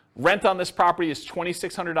 Rent on this property is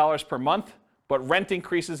 $2,600 per month, but rent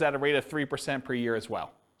increases at a rate of 3% per year as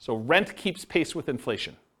well. So rent keeps pace with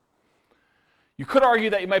inflation. You could argue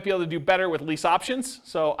that you might be able to do better with lease options.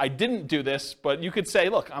 So I didn't do this, but you could say,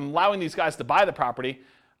 look, I'm allowing these guys to buy the property.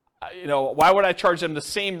 Why would I charge them the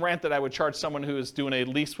same rent that I would charge someone who is doing a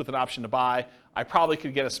lease with an option to buy? I probably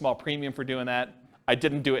could get a small premium for doing that. I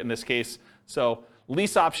didn't do it in this case. So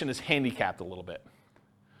lease option is handicapped a little bit.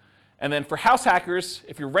 And then for house hackers,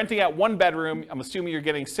 if you're renting out 1 bedroom, I'm assuming you're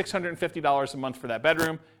getting $650 a month for that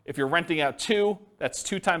bedroom. If you're renting out 2, that's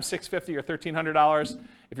 2 times $650 or $1,300.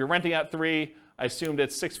 If you're renting out 3, I assumed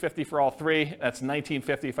it's $650 for all 3. That's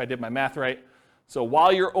 $1,950 if I did my math right. So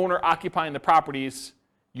while you're owner occupying the properties,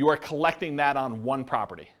 you are collecting that on 1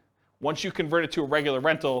 property. Once you convert it to a regular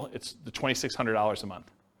rental, it's the $2,600 a month.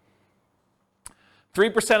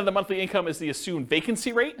 3% of the monthly income is the assumed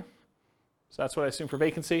vacancy rate. So that's what I assume for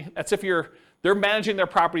vacancy. That's if they're managing their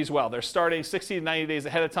properties well. They're starting 60 to 90 days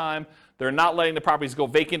ahead of time. They're not letting the properties go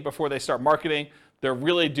vacant before they start marketing. They're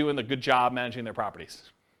really doing a good job managing their properties.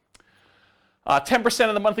 10%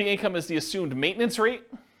 of the monthly income is the assumed maintenance rate.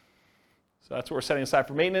 So that's what we're setting aside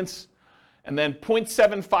for maintenance. And then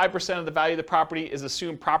 0.75% of the value of the property is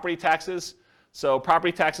assumed property taxes. So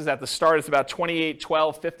property taxes at the start is about $28,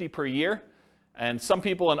 $12, $50 per year. And some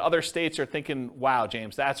people in other states are thinking, wow,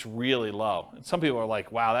 James, that's really low. And some people are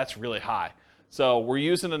like, wow, that's really high. So we're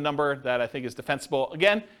using a number that I think is defensible.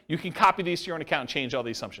 Again, you can copy these to your own account and change all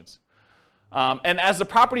the assumptions. And as the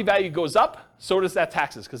property value goes up, so does that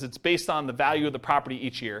taxes, because it's based on the value of the property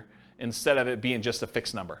each year instead of it being just a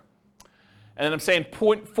fixed number. And then I'm saying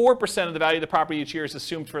 0.4% of the value of the property each year is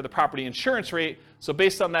assumed for the property insurance rate. So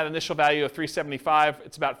based on that initial value of $375,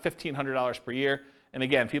 it's about $1,500 per year. And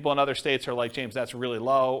again, people in other states are like, James, that's really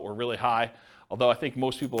low or really high, although I think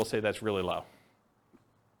most people will say that's really low.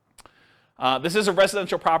 This is a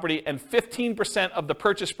residential property, and 15% of the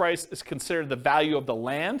purchase price is considered the value of the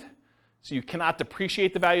land. So you cannot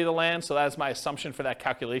depreciate the value of the land, so that is my assumption for that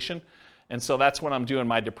calculation. And so that's when I'm doing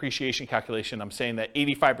my depreciation calculation. I'm saying that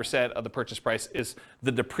 85% of the purchase price is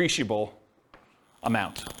the depreciable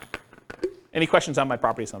amount. Any questions on my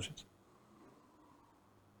property assumptions?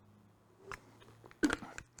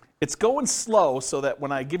 It's going slow so that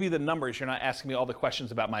when I give you the numbers, you're not asking me all the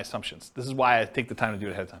questions about my assumptions. This is why I take the time to do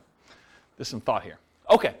it ahead of time. There's some thought here.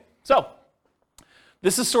 Okay, so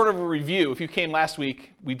this is sort of a review. If you came last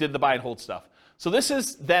week, we did the buy and hold stuff. So this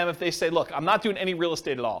is them if they say, look, I'm not doing any real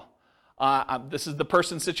estate at all. This is the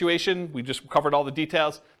person's situation. We just covered all the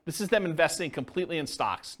details. This is them investing completely in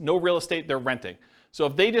stocks. No real estate, they're renting. So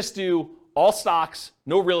if they just do all stocks,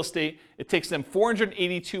 no real estate, it takes them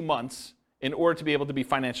 482 months in order to be able to be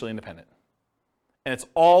financially independent. And it's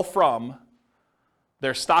all from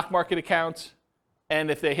their stock market account and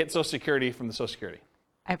if they hit Social Security, from the Social Security.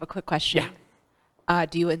 I have a quick question. Yeah.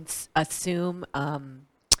 Do you assume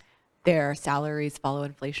their salaries follow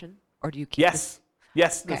inflation, or do you keep Yes.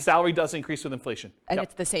 Yes, Okay. the salary does increase with inflation. and Yep.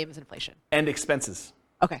 it's the same as inflation? And expenses.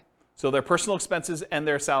 Okay. So their personal expenses and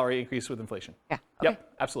their salary increase with inflation. Yeah. Okay.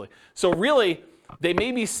 Yep, absolutely. So really, they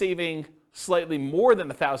may be saving slightly more than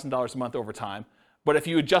 $1,000 a month over time, but if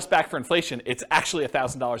you adjust back for inflation, it's actually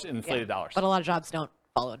 $1,000 in inflated dollars. But a lot of jobs don't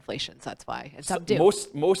follow inflation, so that's why. And So some do.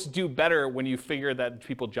 most do better when you figure that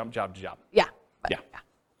people jump job to job. Yeah. but- Yeah.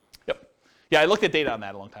 Yep. Yeah, I looked at data on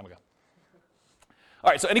that a long time ago. All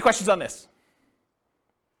right, so any questions on this?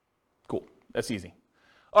 Cool, that's easy.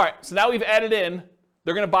 All right, so now we've added in,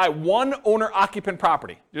 they're gonna buy one owner-occupant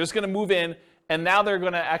property. They're just gonna move in, and now they're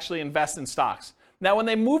gonna actually invest in stocks. Now, when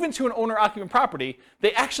they move into an owner-occupant property,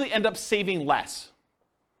 they actually end up saving less,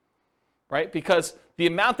 right? Because the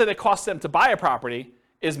amount that it costs them to buy a property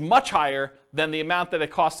is much higher than the amount that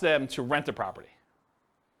it costs them to rent a property.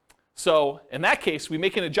 So in that case, we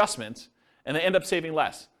make an adjustment, and they end up saving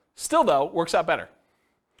less. Still, though, works out better.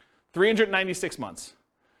 396 months.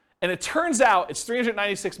 And it turns out it's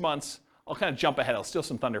 396 months. I'll kind of jump ahead. I'll steal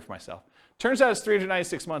some thunder for myself. Turns out it's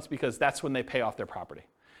 396 months because that's when they pay off their property.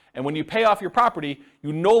 And when you pay off your property,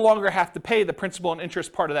 you no longer have to pay the principal and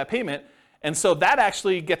interest part of that payment. And so that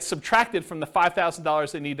actually gets subtracted from the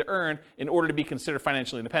 $5,000 they need to earn in order to be considered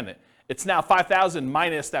financially independent. It's now $5,000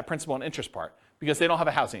 minus that principal and interest part because they don't have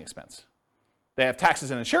a housing expense. They have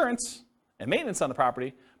taxes and insurance and maintenance on the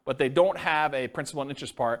property, but they don't have a principal and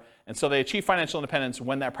interest part. And so they achieve financial independence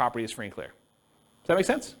when that property is free and clear. Does that make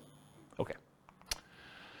sense? Okay.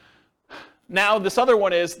 Now, this other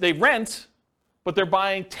one is they rent, but they're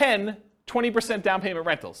buying 20% down payment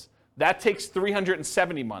rentals. That takes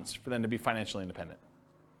 370 months for them to be financially independent.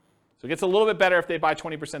 So it gets a little bit better if they buy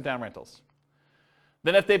 20% down rentals.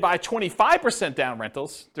 Then if they buy 25% down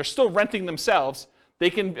rentals, they're still renting themselves, they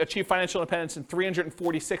can achieve financial independence in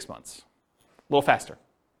 346 months. A little faster.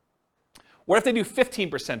 What if they do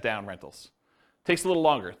 15% down rentals? Takes a little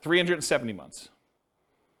longer, 370 months.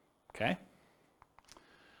 Okay?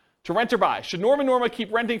 To rent or buy. Should Norm and Norma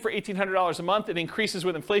keep renting for $1,800 a month? It increases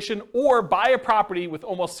with inflation, or buy a property with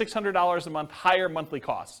almost $600 a month higher monthly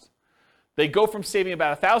cost. They go from saving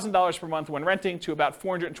about $1,000 per month when renting to about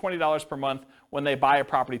 $420 per month when they buy a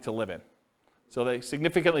property to live in. So they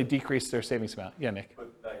significantly decrease their savings amount. Yeah, Nick?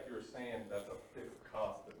 But like you were saying, that's a fixed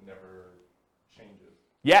cost that never changes.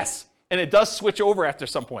 Yes, and it does switch over after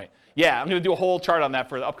some point. Yeah, I'm going to do a whole chart on that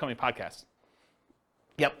for the upcoming podcast.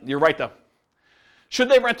 Yep, you're right though. Should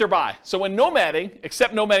they rent or buy? So when nomading,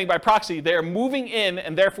 except nomading by proxy, they are moving in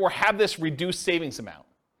and therefore have this reduced savings amount.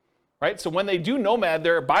 Right? So when they do nomad,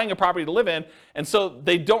 they're buying a property to live in, and so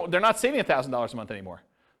they're not saving $1,000 a month anymore.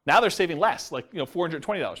 Now they're saving less, like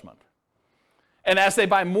 $420 a month. And as they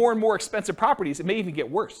buy more and more expensive properties, it may even get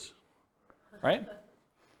worse. Right?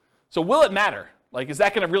 So will it matter? Like, is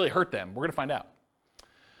that going to really hurt them? We're going to find out.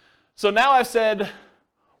 So now I've said,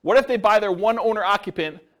 what if they buy their one owner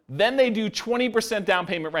occupant, then they do 20% down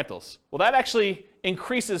payment rentals? Well, that actually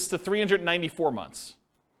increases to 394 months.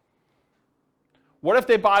 What if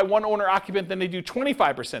they buy one owner occupant, then they do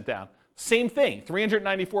 25% down? Same thing,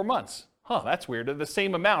 394 months. Huh, that's weird. They're the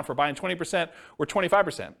same amount for buying 20% or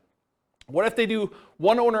 25%. What if they do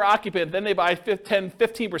one owner occupant, then they buy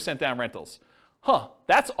 15% down rentals? Huh,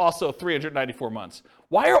 that's also 394 months.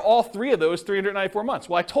 Why are all three of those 394 months?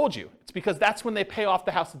 Well, I told you. It's because that's when they pay off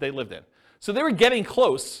the house that they lived in. So they were getting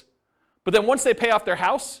close, but then once they pay off their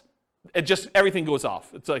house, everything goes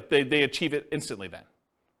off. It's like they achieve it instantly then.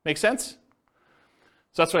 Make sense?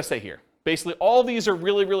 So that's what I say here. Basically, all these are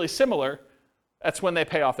really, really similar. That's when they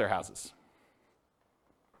pay off their houses.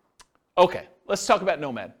 Okay, let's talk about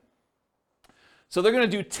Nomad. So they're going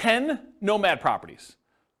to do 10 Nomad properties.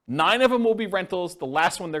 9 of them will be rentals. The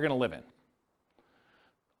last one they're going to live in.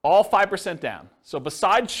 All 5% down. So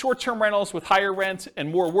besides short-term rentals with higher rent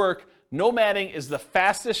and more work, nomading is the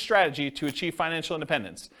fastest strategy to achieve financial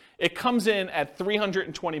independence. It comes in at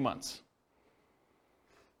 320 months.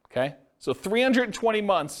 Okay? So 320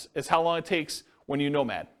 months is how long it takes when you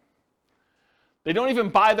nomad. They don't even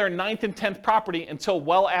buy their 9th and 10th property until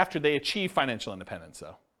well after they achieve financial independence,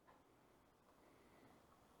 though.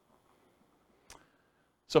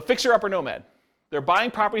 So fixer-upper nomad. They're buying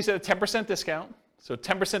properties at a 10% discount. So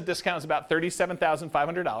 10% discount is about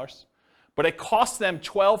 $37,500. But it costs them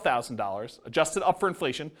 $12,000, adjusted up for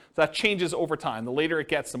inflation. So that changes over time. The later it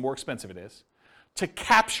gets, the more expensive it is, to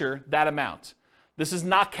capture that amount. This is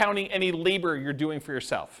not counting any labor you're doing for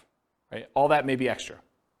yourself. Right? All that may be extra.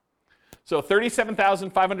 So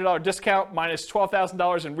 $37,500 discount minus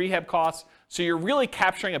 $12,000 in rehab costs. So you're really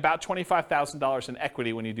capturing about $25,000 in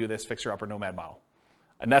equity when you do this fixer-upper nomad model.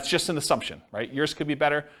 And that's just an assumption, right? Yours could be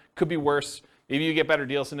better, could be worse. Maybe you get better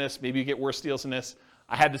deals than this. Maybe you get worse deals than this.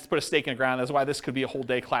 I had to put a stake in the ground. That's why this could be a whole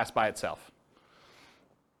day class by itself.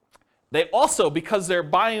 They also, because they're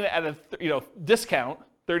buying at a discount,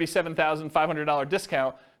 $37,500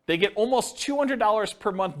 discount, they get almost $200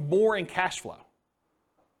 per month more in cash flow.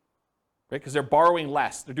 Right? Because they're borrowing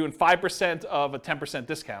less. They're doing 5% of a 10%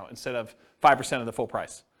 discount instead of 5% of the full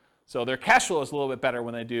price. So their cash flow is a little bit better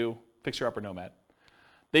when they do fixer-upper nomad.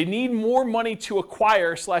 They need more money to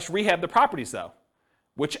acquire/rehab the properties, though,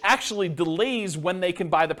 which actually delays when they can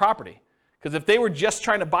buy the property. Because if they were just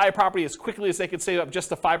trying to buy a property as quickly as they could save up just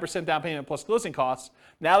a 5% down payment plus closing costs,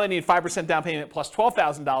 now they need 5% down payment plus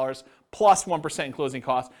 $12,000 plus 1% in closing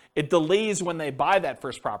costs. It delays when they buy that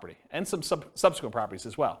first property and some subsequent properties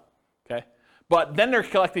as well. Okay? But then they're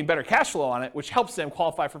collecting better cash flow on it, which helps them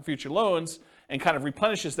qualify for future loans and kind of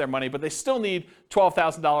replenishes their money, but they still need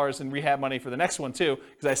 $12,000 in rehab money for the next one too,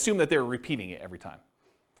 because I assume that they're repeating it every time.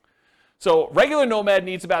 So regular nomad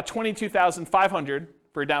needs about $22,500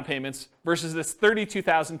 for down payments versus this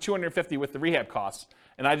 $32,250 with the rehab costs.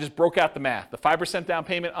 And I just broke out the math. The 5% down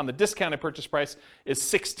payment on the discounted purchase price is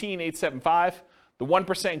 $16,875. The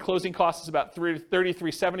 1% in closing costs is about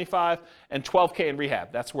 $33,775 and $12K in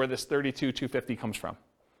rehab. That's where this $32,250 comes from.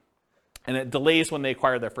 And it delays when they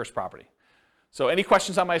acquire their first property. So any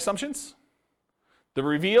questions on my assumptions? The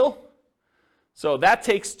reveal. So that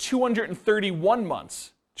takes 231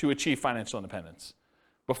 months to achieve financial independence.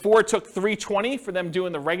 Before it took 320 for them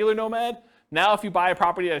doing the regular nomad. Now if you buy a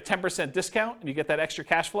property at a 10% discount and you get that extra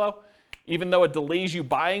cash flow, even though it delays you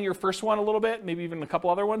buying your first one a little bit, maybe even a couple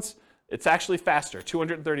other ones, it's actually faster,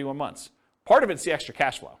 231 months. Part of it's the extra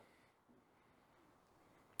cash flow.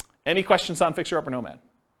 Any questions on fixer-upper nomad?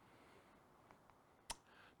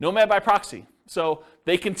 Nomad by proxy. So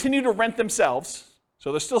they continue to rent themselves.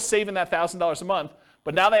 So they're still saving that $1,000 a month,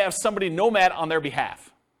 but now they have somebody nomad on their behalf.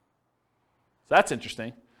 So that's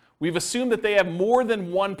interesting. We've assumed that they have more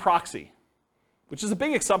than one proxy, which is a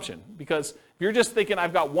big assumption because if you're just thinking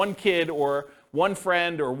I've got one kid or one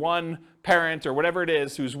friend or one parent or whatever it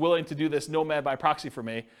is who's willing to do this nomad by proxy for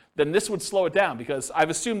me, then this would slow it down because I've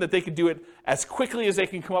assumed that they could do it as quickly as they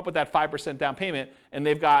can come up with that 5% down payment, and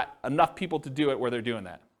they've got enough people to do it where they're doing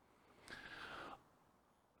that.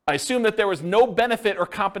 I assumed that there was no benefit or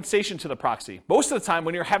compensation to the proxy. Most of the time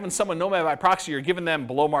when you're having someone nomad by proxy, you're giving them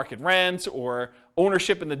below market rent or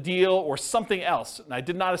ownership in the deal or something else. And I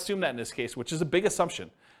did not assume that in this case, which is a big assumption.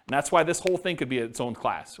 And that's why this whole thing could be its own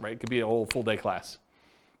class, right? It could be a whole full day class.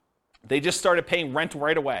 They just started paying rent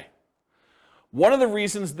right away. One of the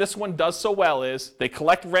reasons this one does so well is they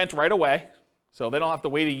collect rent right away, so they don't have to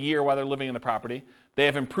wait a year while they're living in the property. They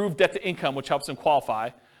have improved debt to income, which helps them qualify.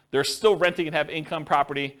 They're still renting and have income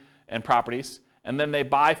property and properties, and then they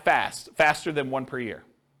buy faster than one per year,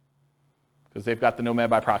 because they've got the nomad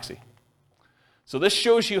by proxy. So this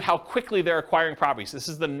shows you how quickly they're acquiring properties. This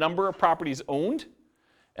is the number of properties owned,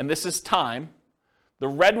 and this is time. The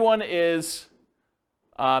red one is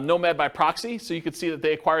nomad by proxy, so you can see that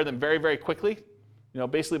they acquire them very, very quickly.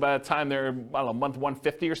 Basically by the time they're, month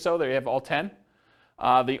 150 or so, they have all 10.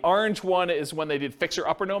 The orange one is when they did fixer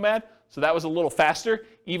upper nomad, so that was a little faster,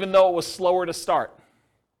 even though it was slower to start.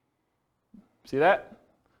 See that?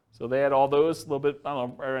 So they had all those, a little bit,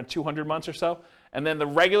 around 200 months or so. And then the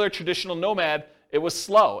regular traditional nomad, it was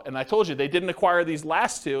slow. And I told you, they didn't acquire these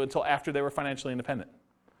last two until after they were financially independent.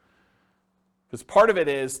 Because part of it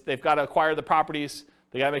is they've got to acquire the properties,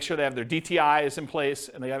 they got to make sure they have their DTIs in place,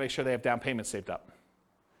 and they got to make sure they have down payments saved up.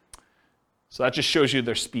 So that just shows you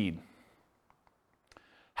their speed.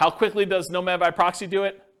 How quickly does nomad by proxy do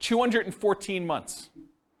it? 214 months.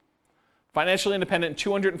 Financially independent in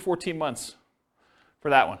 214 months for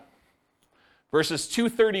that one. Versus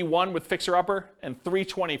 231 with fixer upper and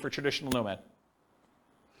 320 for traditional nomad.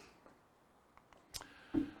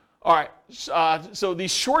 All right, so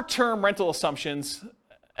these short-term rental assumptions,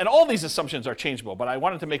 and all these assumptions are changeable, but I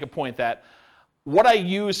wanted to make a point that what I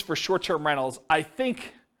use for short-term rentals, I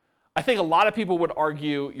think a lot of people would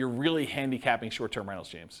argue you're really handicapping short-term rentals,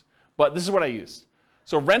 James. But this is what I use.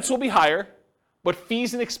 So rents will be higher, but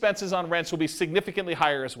fees and expenses on rents will be significantly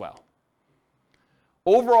higher as well.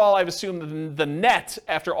 Overall, I've assumed the net,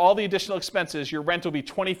 after all the additional expenses, your rent will be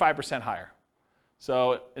 25% higher.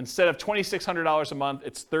 So instead of $2,600 a month,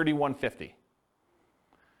 it's $3,150.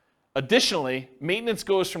 Additionally, maintenance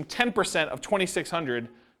goes from 10% of $2,600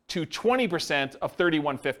 to 20% of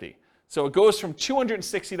 $3,150. So it goes from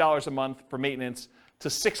 $260 a month for maintenance to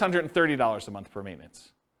 $630 a month for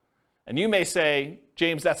maintenance. And you may say,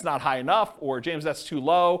 James, that's not high enough, or James, that's too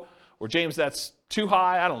low, or James, that's too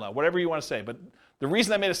high. I don't know, whatever you want to say. But the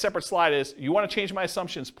reason I made a separate slide is, you want to change my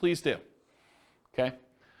assumptions, please do. Okay?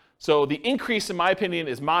 So the increase, in my opinion,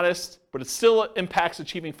 is modest, but it still impacts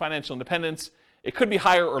achieving financial independence. It could be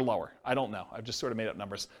higher or lower. I don't know. I've just sort of made up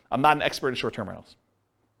numbers. I'm not an expert in short-term rentals.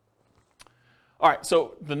 All right,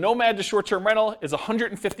 so the nomad to short-term rental is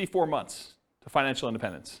 154 months to financial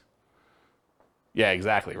independence. Yeah,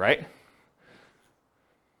 exactly, right?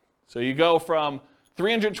 So you go from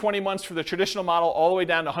 320 months for the traditional model all the way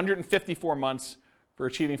down to 154 months for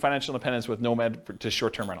achieving financial independence with nomad to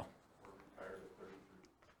short-term rental.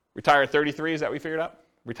 Retire at 33, is that what we figured out?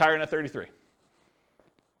 Retiring at 33.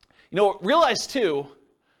 Realize too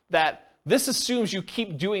that this assumes you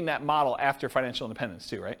keep doing that model after financial independence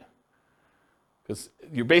too, right? Because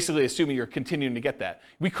you're basically assuming you're continuing to get that.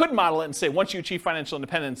 We could model it and say, once you achieve financial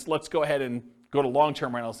independence, let's go ahead and go to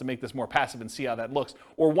long-term rentals to make this more passive and see how that looks.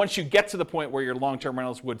 Or once you get to the point where your long-term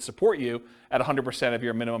rentals would support you at 100% of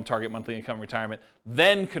your minimum target monthly income retirement,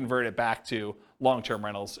 then convert it back to long-term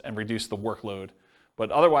rentals and reduce the workload.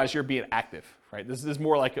 But otherwise, you're being active, right? This is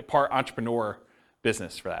more like a part entrepreneur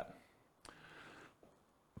business for that.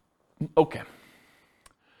 Okay.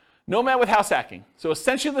 Nomad with house hacking. So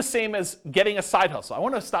essentially the same as getting a side hustle. I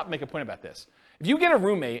want to stop and make a point about this. If you get a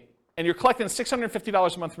roommate and you're collecting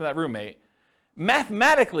 $650 a month from that roommate,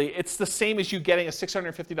 mathematically, it's the same as you getting a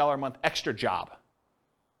 $650 a month extra job,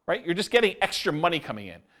 right? You're just getting extra money coming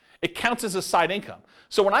in. It counts as a side income.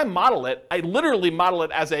 So when I model it, I literally model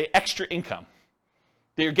it as an extra income.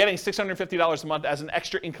 That you're getting $650 a month as an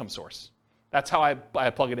extra income source. That's how I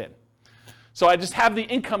plug it in. So I just have the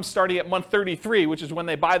income starting at month 33, which is when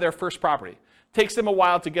they buy their first property. It takes them a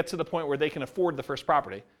while to get to the point where they can afford the first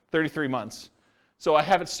property, 33 months. So I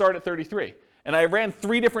have it start at 33. And I ran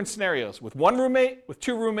 3 different scenarios, with 1 roommate, with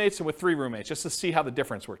 2 roommates, and with 3 roommates, just to see how the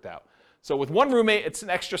difference worked out. So with 1 roommate, it's an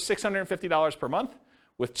extra $650 per month.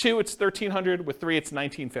 With 2, it's $1,300. With 3, it's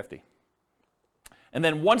 $1,950. And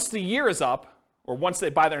then once the year is up, or once they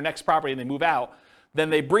buy their next property and they move out, then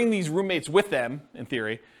they bring these roommates with them, in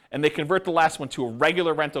theory, and they convert the last one to a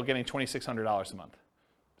regular rental getting $2,600 a month.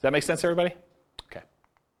 Does that make sense, everybody? Okay.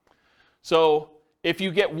 So if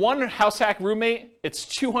you get 1 house hack roommate, it's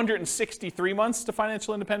 263 months to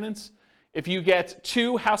financial independence. If you get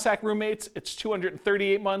 2 house hack roommates, it's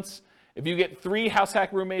 238 months. If you get 3 house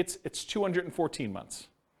hack roommates, it's 214 months.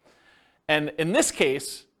 And in this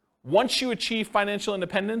case, once you achieve financial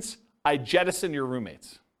independence, I jettison your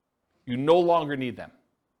roommates. You no longer need them.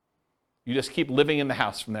 You just keep living in the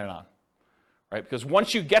house from there on, right? Because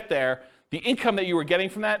once you get there, the income that you were getting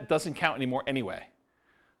from that doesn't count anymore anyway.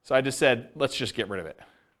 So I just said, let's just get rid of it.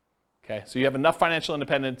 Okay, so you have enough financial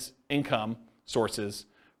independence income sources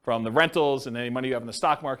from the rentals and any money you have in the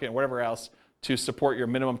stock market and whatever else to support your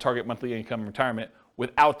minimum target monthly income in retirement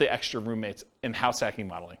without the extra roommates in house hacking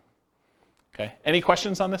modeling. Okay, any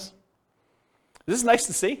questions on this? Is this nice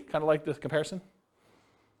to see? Kind of like the comparison?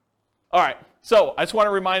 All right, so I just want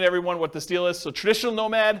to remind everyone what this deal is. So traditional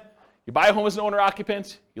Nomad, you buy a home as an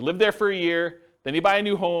owner-occupant, you live there for a year, then you buy a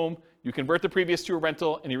new home, you convert the previous to a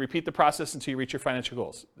rental, and you repeat the process until you reach your financial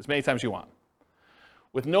goals, as many times as you want.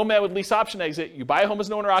 With Nomad with lease option exit, you buy a home as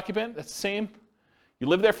an owner-occupant, that's the same. You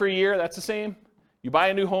live there for a year, that's the same. You buy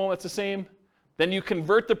a new home, that's the same. Then you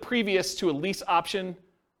convert the previous to a lease option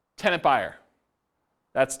tenant buyer.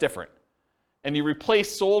 That's different. And you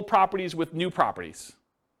replace sold properties with new properties.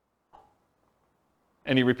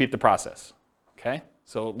 And you repeat the process, okay?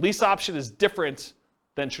 So lease option is different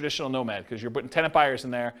than traditional Nomad because you're putting tenant buyers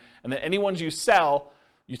in there, and then any ones you sell,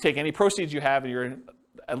 you take any proceeds you have, and you're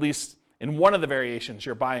at least in one of the variations,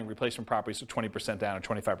 you're buying replacement properties with 20% down or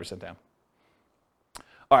 25% down.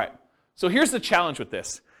 All right, so here's the challenge with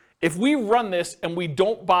this. If we run this and we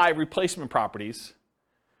don't buy replacement properties,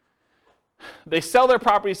 they sell their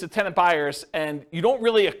properties to tenant buyers, and you don't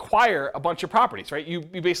really acquire a bunch of properties, right? You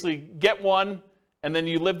basically get one, and then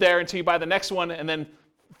you live there until you buy the next one, and then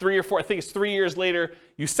 3 or 4, I think it's 3 years later,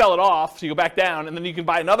 you sell it off, so you go back down, and then you can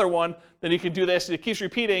buy another one, then you can do this, and it keeps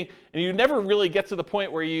repeating, and you never really get to the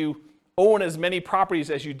point where you own as many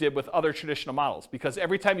properties as you did with other traditional models, because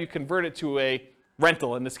every time you convert it to a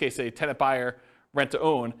rental, in this case a tenant buyer, rent to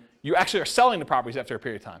own, you actually are selling the properties after a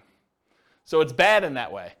period of time. So it's bad in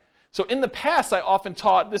that way. So in the past, I often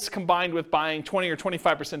taught this combined with buying 20 or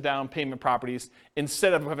 25% down payment properties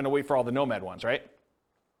instead of having to wait for all the Nomad ones, right?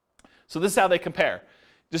 So this is how they compare.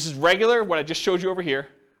 This is regular, what I just showed you over here.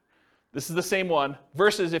 This is the same one,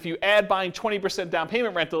 versus if you add buying 20% down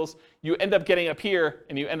payment rentals, you end up getting up here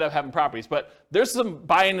and you end up having properties. But there's some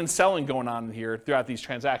buying and selling going on here throughout these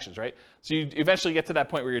transactions, right? So you eventually get to that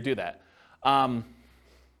point where you do that.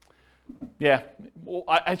 Yeah, well,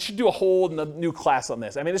 I should do a whole new class on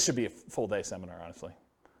this. I mean, this should be a full day seminar, honestly,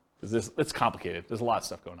 because it's complicated. There's a lot of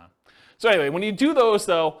stuff going on. So anyway, when you do those,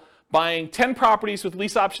 though, buying 10 properties with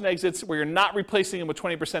lease option exits where you're not replacing them with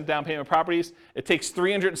 20% down payment properties, it takes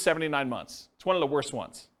 379 months. It's one of the worst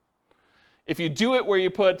ones. If you do it where you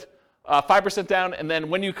put 5% down, and then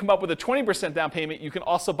when you come up with a 20% down payment, you can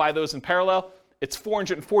also buy those in parallel, it's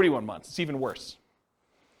 441 months. It's even worse.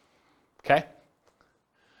 Okay?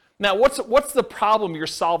 Now, what's the problem you're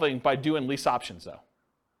solving by doing lease options, though?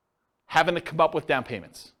 Having to come up with down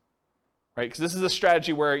payments, right? Because this is a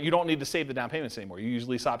strategy where you don't need to save the down payments anymore. You use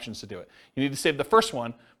lease options to do it. You need to save the first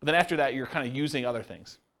one, but then after that, you're kind of using other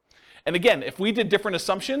things. And again, if we did different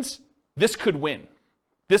assumptions, this could win.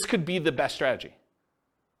 This could be the best strategy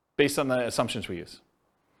based on the assumptions we use.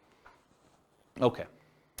 Okay.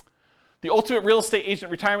 The ultimate real estate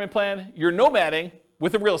agent retirement plan, you're nomading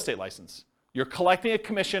with a real estate license. You're collecting a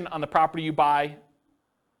commission on the property you buy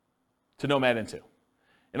to Nomad into.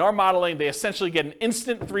 In our modeling, they essentially get an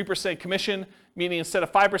instant 3% commission, meaning instead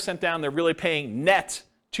of 5% down, they're really paying net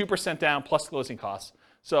 2% down plus closing costs.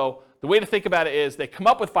 So the way to think about it is they come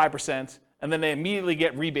up with 5%, and then they immediately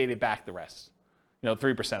get rebated back the rest.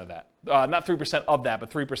 3% of that. Not 3% of that,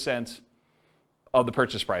 but 3% of the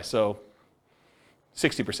purchase price, so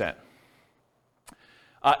 60%.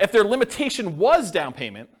 If their limitation was down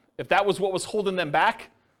payment, if that was what was holding them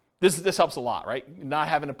back, this helps a lot, right? Not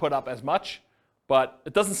having to put up as much, but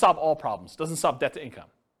it doesn't solve all problems. It doesn't solve debt to income.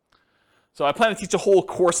 So I plan to teach a whole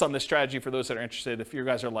course on this strategy for those that are interested. If you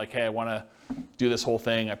guys are like, hey, I want to do this whole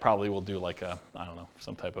thing, I probably will do like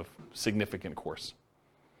some type of significant course.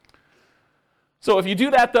 So if you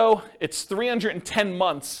do that, though, it's 310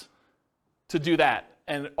 months to do that.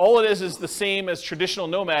 And all it is the same as traditional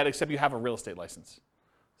Nomad, except you have a real estate license.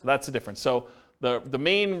 So that's the difference. So the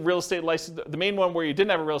main real estate license, the main one where you didn't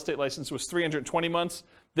have a real estate license was 320 months.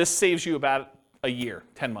 This saves you about a year,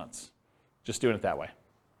 10 months, just doing it that way.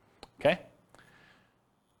 Okay?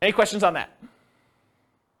 Any questions on that?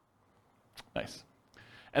 Nice.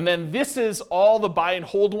 And then this is all the buy and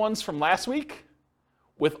hold ones from last week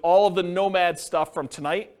with all of the Nomad stuff from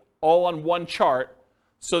tonight, all on one chart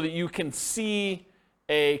so that you can see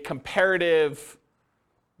a comparative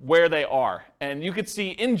where they are. And you can see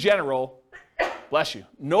in general, bless you,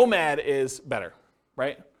 Nomad is better,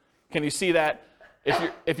 right? Can you see that?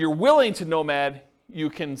 If you're willing to Nomad, you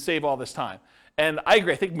can save all this time. And I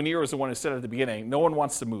agree. I think Munir was the one who said at the beginning, no one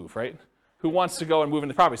wants to move, right? Who wants to go and move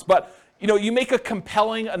into properties? But you make a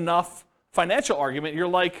compelling enough financial argument. You're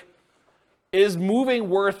like, is moving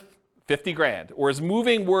worth 50 grand? Or is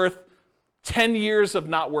moving worth 10 years of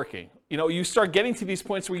not working? You start getting to these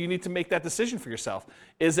points where you need to make that decision for yourself.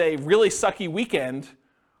 Is a really sucky weekend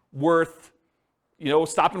worth,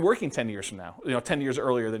 stopping working 10 years from now? 10 years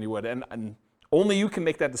earlier than you would. And only you can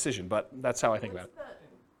make that decision, but that's how I think about it. What's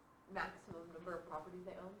the maximum number of properties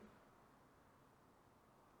they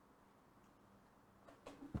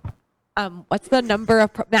own? What's the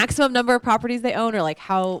maximum number of properties they own, or like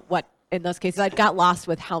what in those cases? I got lost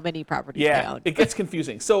with how many properties they own. It gets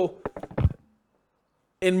confusing. So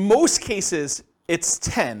in most cases, it's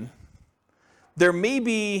 10. There may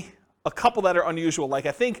be a couple that are unusual. Like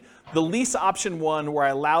I think the lease option one where I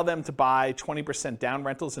allow them to buy 20% down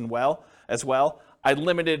rentals as well, I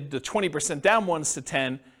limited the 20% down ones to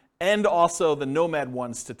 10 and also the Nomad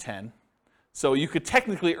ones to 10. So you could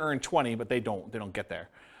technically earn 20, but they don't get there.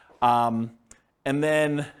 And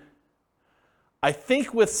then I think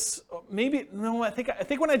I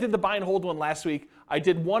think when I did the buy and hold one last week, I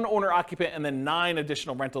did one owner occupant and then 9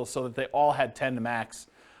 additional rentals so that they all had 10 to max.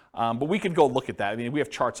 But we could go look at that. I mean, we have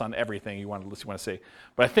charts on everything you want to see.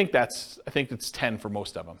 But I think it's 10 for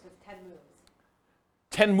most of them. So it's 10 moves.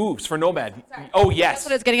 10 moves for Nomad. Sorry. Oh, yes. That's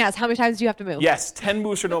what I was getting at. Is how many times do you have to move? Yes, 10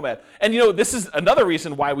 moves for Nomad. And this is another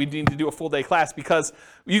reason why we need to do a full day class, because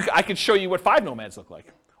I could show you what 5 Nomads look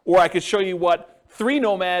like. Or I could show you what 3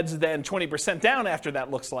 Nomads, then 20% down after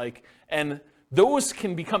that looks like. And those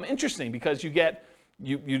can become interesting because you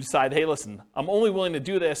decide, hey, listen, I'm only willing to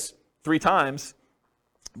do this 3 times,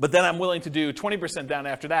 but then I'm willing to do 20% down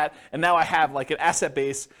after that. And now I have like an asset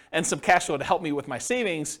base and some cash flow to help me with my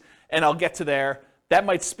savings, and I'll get to there. That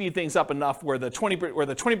might speed things up enough where the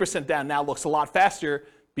 20% down now looks a lot faster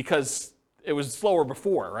because it was slower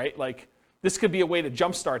before, right? Like this could be a way to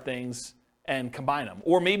jumpstart things and combine them.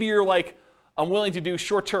 Or maybe you're like, I'm willing to do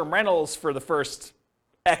short-term rentals for the first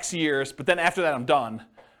X years, but then after that I'm done.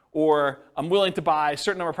 Or I'm willing to buy a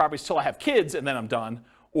certain number of properties till I have kids and then I'm done.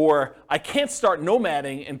 Or I can't start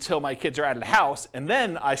nomading until my kids are out of the house and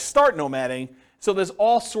then I start nomading. So there's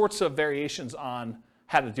all sorts of variations on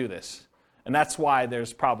how to do this. And that's why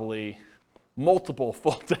there's probably multiple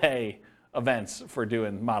full-day events for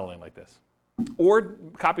doing modeling like this. Or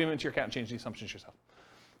copy them into your account and change the assumptions yourself.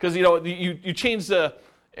 Because you change and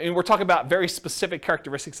we're talking about very specific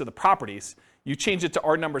characteristics of the properties. You change it to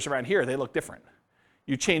our numbers around here, they look different.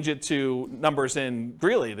 You change it to numbers in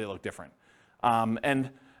Greeley, they look different. And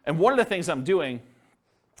one of the things I'm doing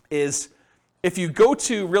is if you go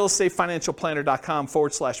to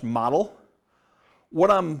realestatefinancialplanner.com/model, what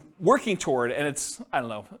I'm working toward, and it's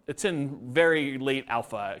in very late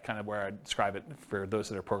alpha, kind of where I describe it for those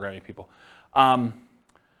that are programming people. I'm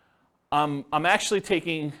actually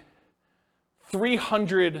taking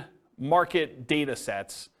 300 market data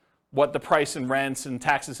sets, what the price and rents and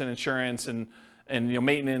taxes and insurance and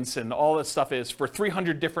maintenance and all that stuff is for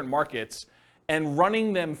 300 different markets, and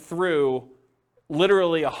running them through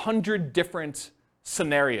literally 100 different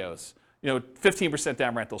scenarios. 15%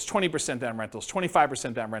 down rentals, 20% down rentals,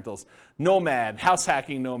 25% down rentals, Nomad, house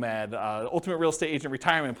hacking Nomad, ultimate real estate agent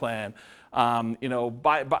retirement plan,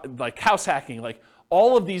 like house hacking, like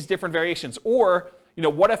all of these different variations. Or,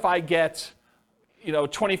 what if I get,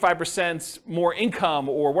 25% more income,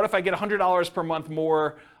 or what if I get $100 per month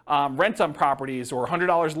more rent on properties, or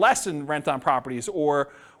 $100 less in rent on properties,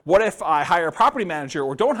 or what if I hire a property manager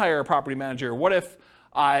or don't hire a property manager? What if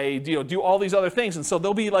I do all these other things? And so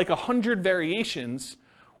there'll be like 100 variations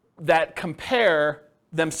that compare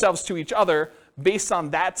themselves to each other based on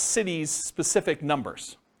that city's specific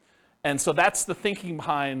numbers. And so that's the thinking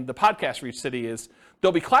behind the podcast for each city is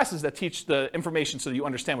there'll be classes that teach the information so that you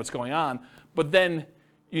understand what's going on, but then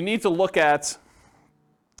you need to look at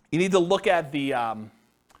the, I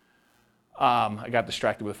got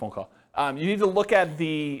distracted with a phone call. You need to look at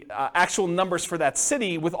the actual numbers for that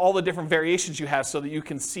city with all the different variations you have so that you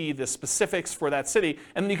can see the specifics for that city.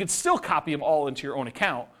 And then you could still copy them all into your own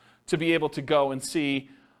account to be able to go and see,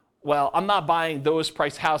 well, I'm not buying those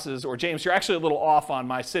price houses, or James, you're actually a little off on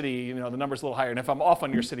my city, the number's a little higher. And if I'm off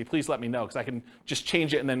on your city, please let me know, because I can just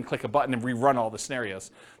change it and then click a button and rerun all the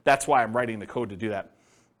scenarios. That's why I'm writing the code to do that.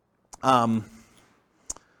 I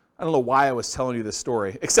don't know why I was telling you this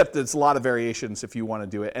story, except there's a lot of variations if you want to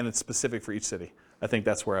do it, and it's specific for each city. I think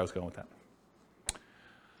that's where I was going with that.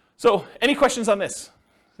 So, any questions on this?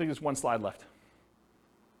 I think there's one slide left.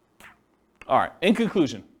 All right, in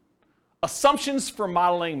conclusion, assumptions for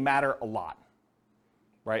modeling matter a lot.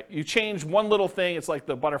 right? You change one little thing, it's like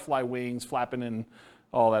the butterfly wings flapping and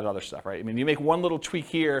all that other stuff, right? I mean, you make one little tweak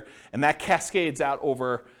here, and that cascades out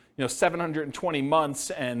over 720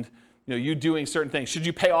 months, and you doing certain things. Should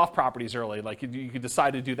you pay off properties early? Like you could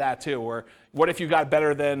decide to do that too. Or what if you got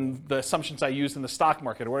better than the assumptions I used in the stock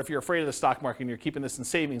market? Or what if you're afraid of the stock market and you're keeping this in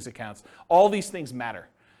savings accounts? All these things matter.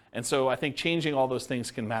 And so I think changing all those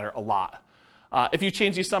things can matter a lot. If you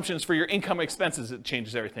change the assumptions for your income and expenses, it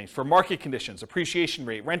changes everything. For market conditions, appreciation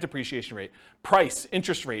rate, rent appreciation rate, price,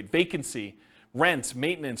 interest rate, vacancy, rent,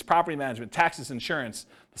 maintenance, property management, taxes, insurance,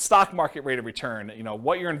 the stock market rate of return,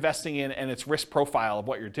 what you're investing in and its risk profile of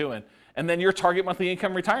what you're doing, and then your target monthly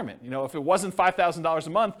income retirement. If it wasn't $5,000 a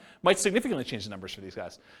month, might significantly change the numbers for these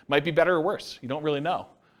guys. Might be better or worse. You don't really know.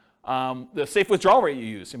 The safe withdrawal rate you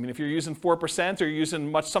use. I mean, if you're using 4% or you're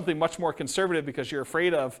using something much more conservative because you're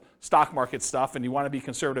afraid of stock market stuff and you want to be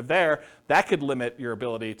conservative there, that could limit your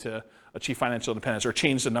ability to achieve financial independence or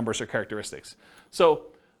change the numbers or characteristics. So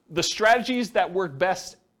the strategies that work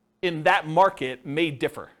best in that market may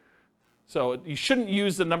differ. So you shouldn't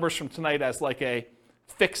use the numbers from tonight as like a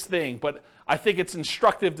fixed thing, but I think it's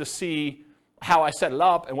instructive to see how I set it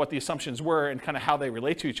up and what the assumptions were and kind of how they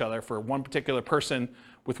relate to each other for one particular person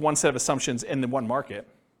with one set of assumptions in the one market.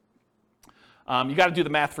 You got to do the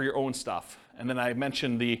math for your own stuff. And then I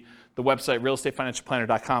mentioned the website,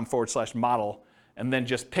 realestatefinancialplanner.com/model, and then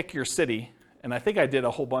just pick your city. And I think I did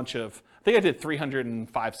a whole bunch of, I think I did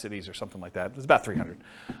 305 cities or something like that. It was about 300.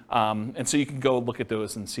 And so you can go look at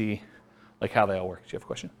those and see like how they all work. Do you have a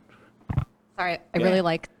question? Sorry, I really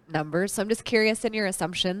like numbers. So I'm just curious in your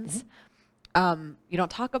assumptions. You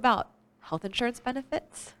don't talk about health insurance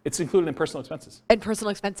benefits? It's included in personal expenses. And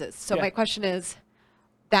personal expenses. So my question is,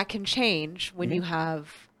 that can change when you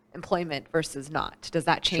have employment versus not. Does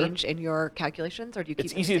that change in your calculations, or do you keep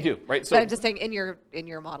it? It's easy to do, right? So I'm just saying, in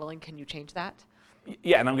your modeling, can you change that?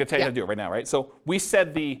 Yeah, and I'm going to tell you how to do it right now, right? So we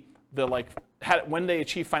said when they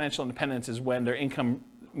achieve financial independence is when their income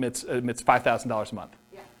emits $5,000 a month.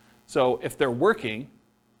 Yeah. So if they're working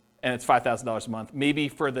and it's $5,000 a month, maybe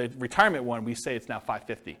for the retirement one, we say it's now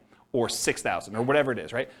 $550 or $6,000 or whatever it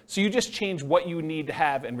is, right? So you just change what you need to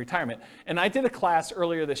have in retirement. And I did a class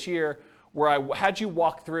earlier this year where I had you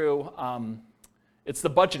walk through, it's the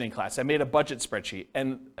budgeting class. I made a budget spreadsheet.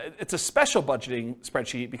 And it's a special budgeting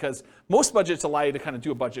spreadsheet because most budgets allow you to kind of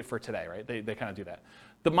do a budget for today, right? They kind of do that.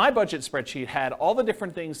 My budget spreadsheet had all the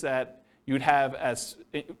different things that you would have as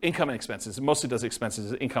income and expenses. It mostly does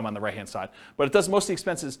expenses, income on the right-hand side. But it does mostly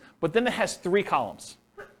expenses. But then it has 3 columns.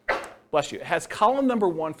 Bless you. It has column number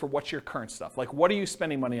 1 for what's your current stuff. Like, what are you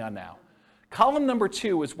spending money on now? Column number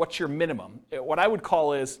 2 is what's your minimum. What I would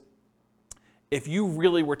call is if you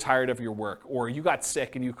really were tired of your work, or you got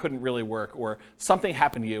sick and you couldn't really work, or something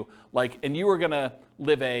happened to you, and you were going to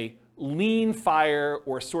live a lean fire,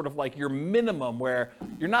 or sort of like your minimum where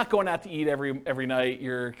you're not going out to eat every night,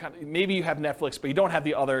 maybe you have Netflix, but you don't have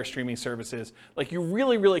the other streaming services. Like, you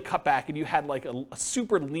really, really cut back and you had like a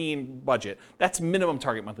super lean budget. That's minimum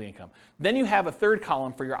target monthly income. Then you have a 3rd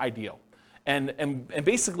column for your ideal. And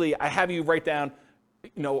basically I have you write down,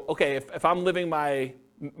 okay, if I'm living my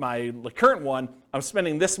current one, I'm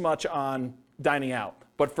spending this much on dining out.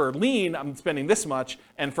 But for lean, I'm spending this much,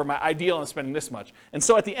 and for my ideal, I'm spending this much. And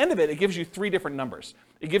so at the end of it, it gives you 3 different numbers.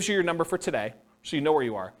 It gives you your number for today, so you know where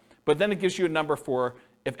you are. But then it gives you a number for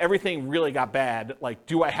if everything really got bad, like,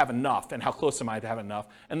 do I have enough, and how close am I to have enough?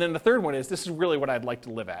 And then the 3rd one is, this is really what I'd like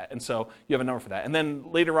to live at. And so you have a number for that. And then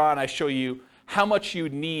later on, I show you how much you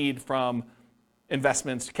need from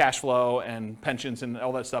investments, cash flow, and pensions, and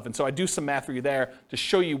all that stuff. And so I do some math for you there to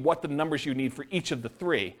show you what the numbers you need for each of the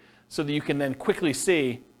 3, so that you can then quickly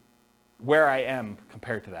see where I am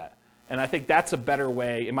compared to that. And I think that's a better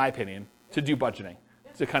way, in my opinion, to do budgeting,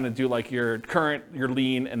 to kind of do like your current, your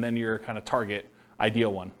lean, and then your kind of target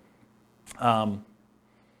ideal one.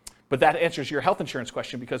 But that answers your health insurance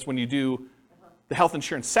question, because when you do the health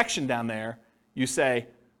insurance section down there, you say,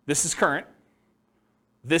 this is current.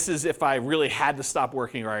 This is if I really had to stop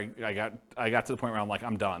working, or I got to the point where I'm like,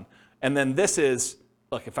 I'm done. And then this is,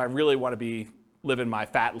 look, if I really want to be living my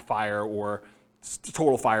fat fire or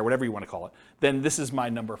total fire, whatever you want to call it, then this is my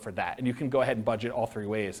number for that. And you can go ahead and budget all 3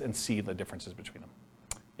 ways and see the differences between them.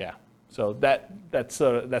 Yeah. So that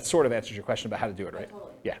sort of answers your question about how to do it, right?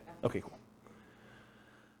 Totally. Yeah. Okay, cool.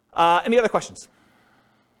 Any other questions?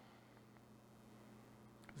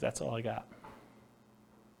 That's all I got.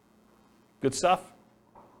 Good stuff?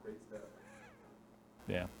 Great stuff.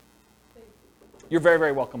 Yeah. You're very,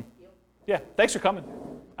 very welcome. Yeah, thanks for coming.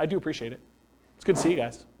 I do appreciate it. It's good to see you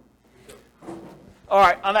guys. All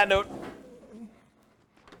right, on that note,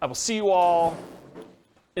 I will see you all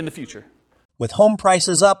in the future. With home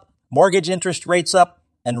prices up, mortgage interest rates up,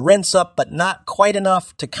 and rents up, but not quite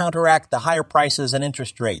enough to counteract the higher prices and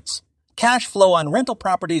interest rates, cash flow on rental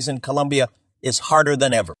properties in Columbia is harder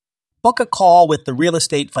than ever. Book a call with the Real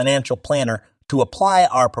Estate Financial Planner to apply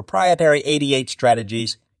our proprietary 88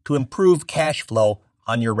 strategies to improve cash flow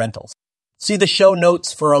on your rentals. See the show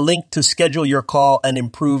notes for a link to schedule your call and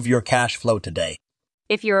improve your cash flow today.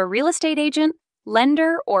 If you're a real estate agent,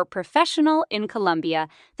 lender, or professional in Columbia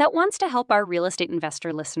that wants to help our real estate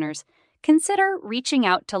investor listeners, consider reaching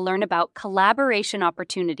out to learn about collaboration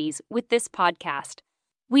opportunities with this podcast.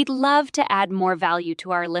 We'd love to add more value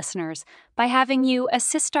to our listeners by having you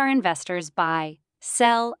assist our investors buy,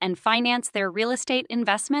 sell, and finance their real estate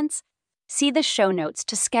investments. See the show notes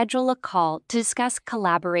to schedule a call to discuss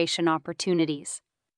collaboration opportunities.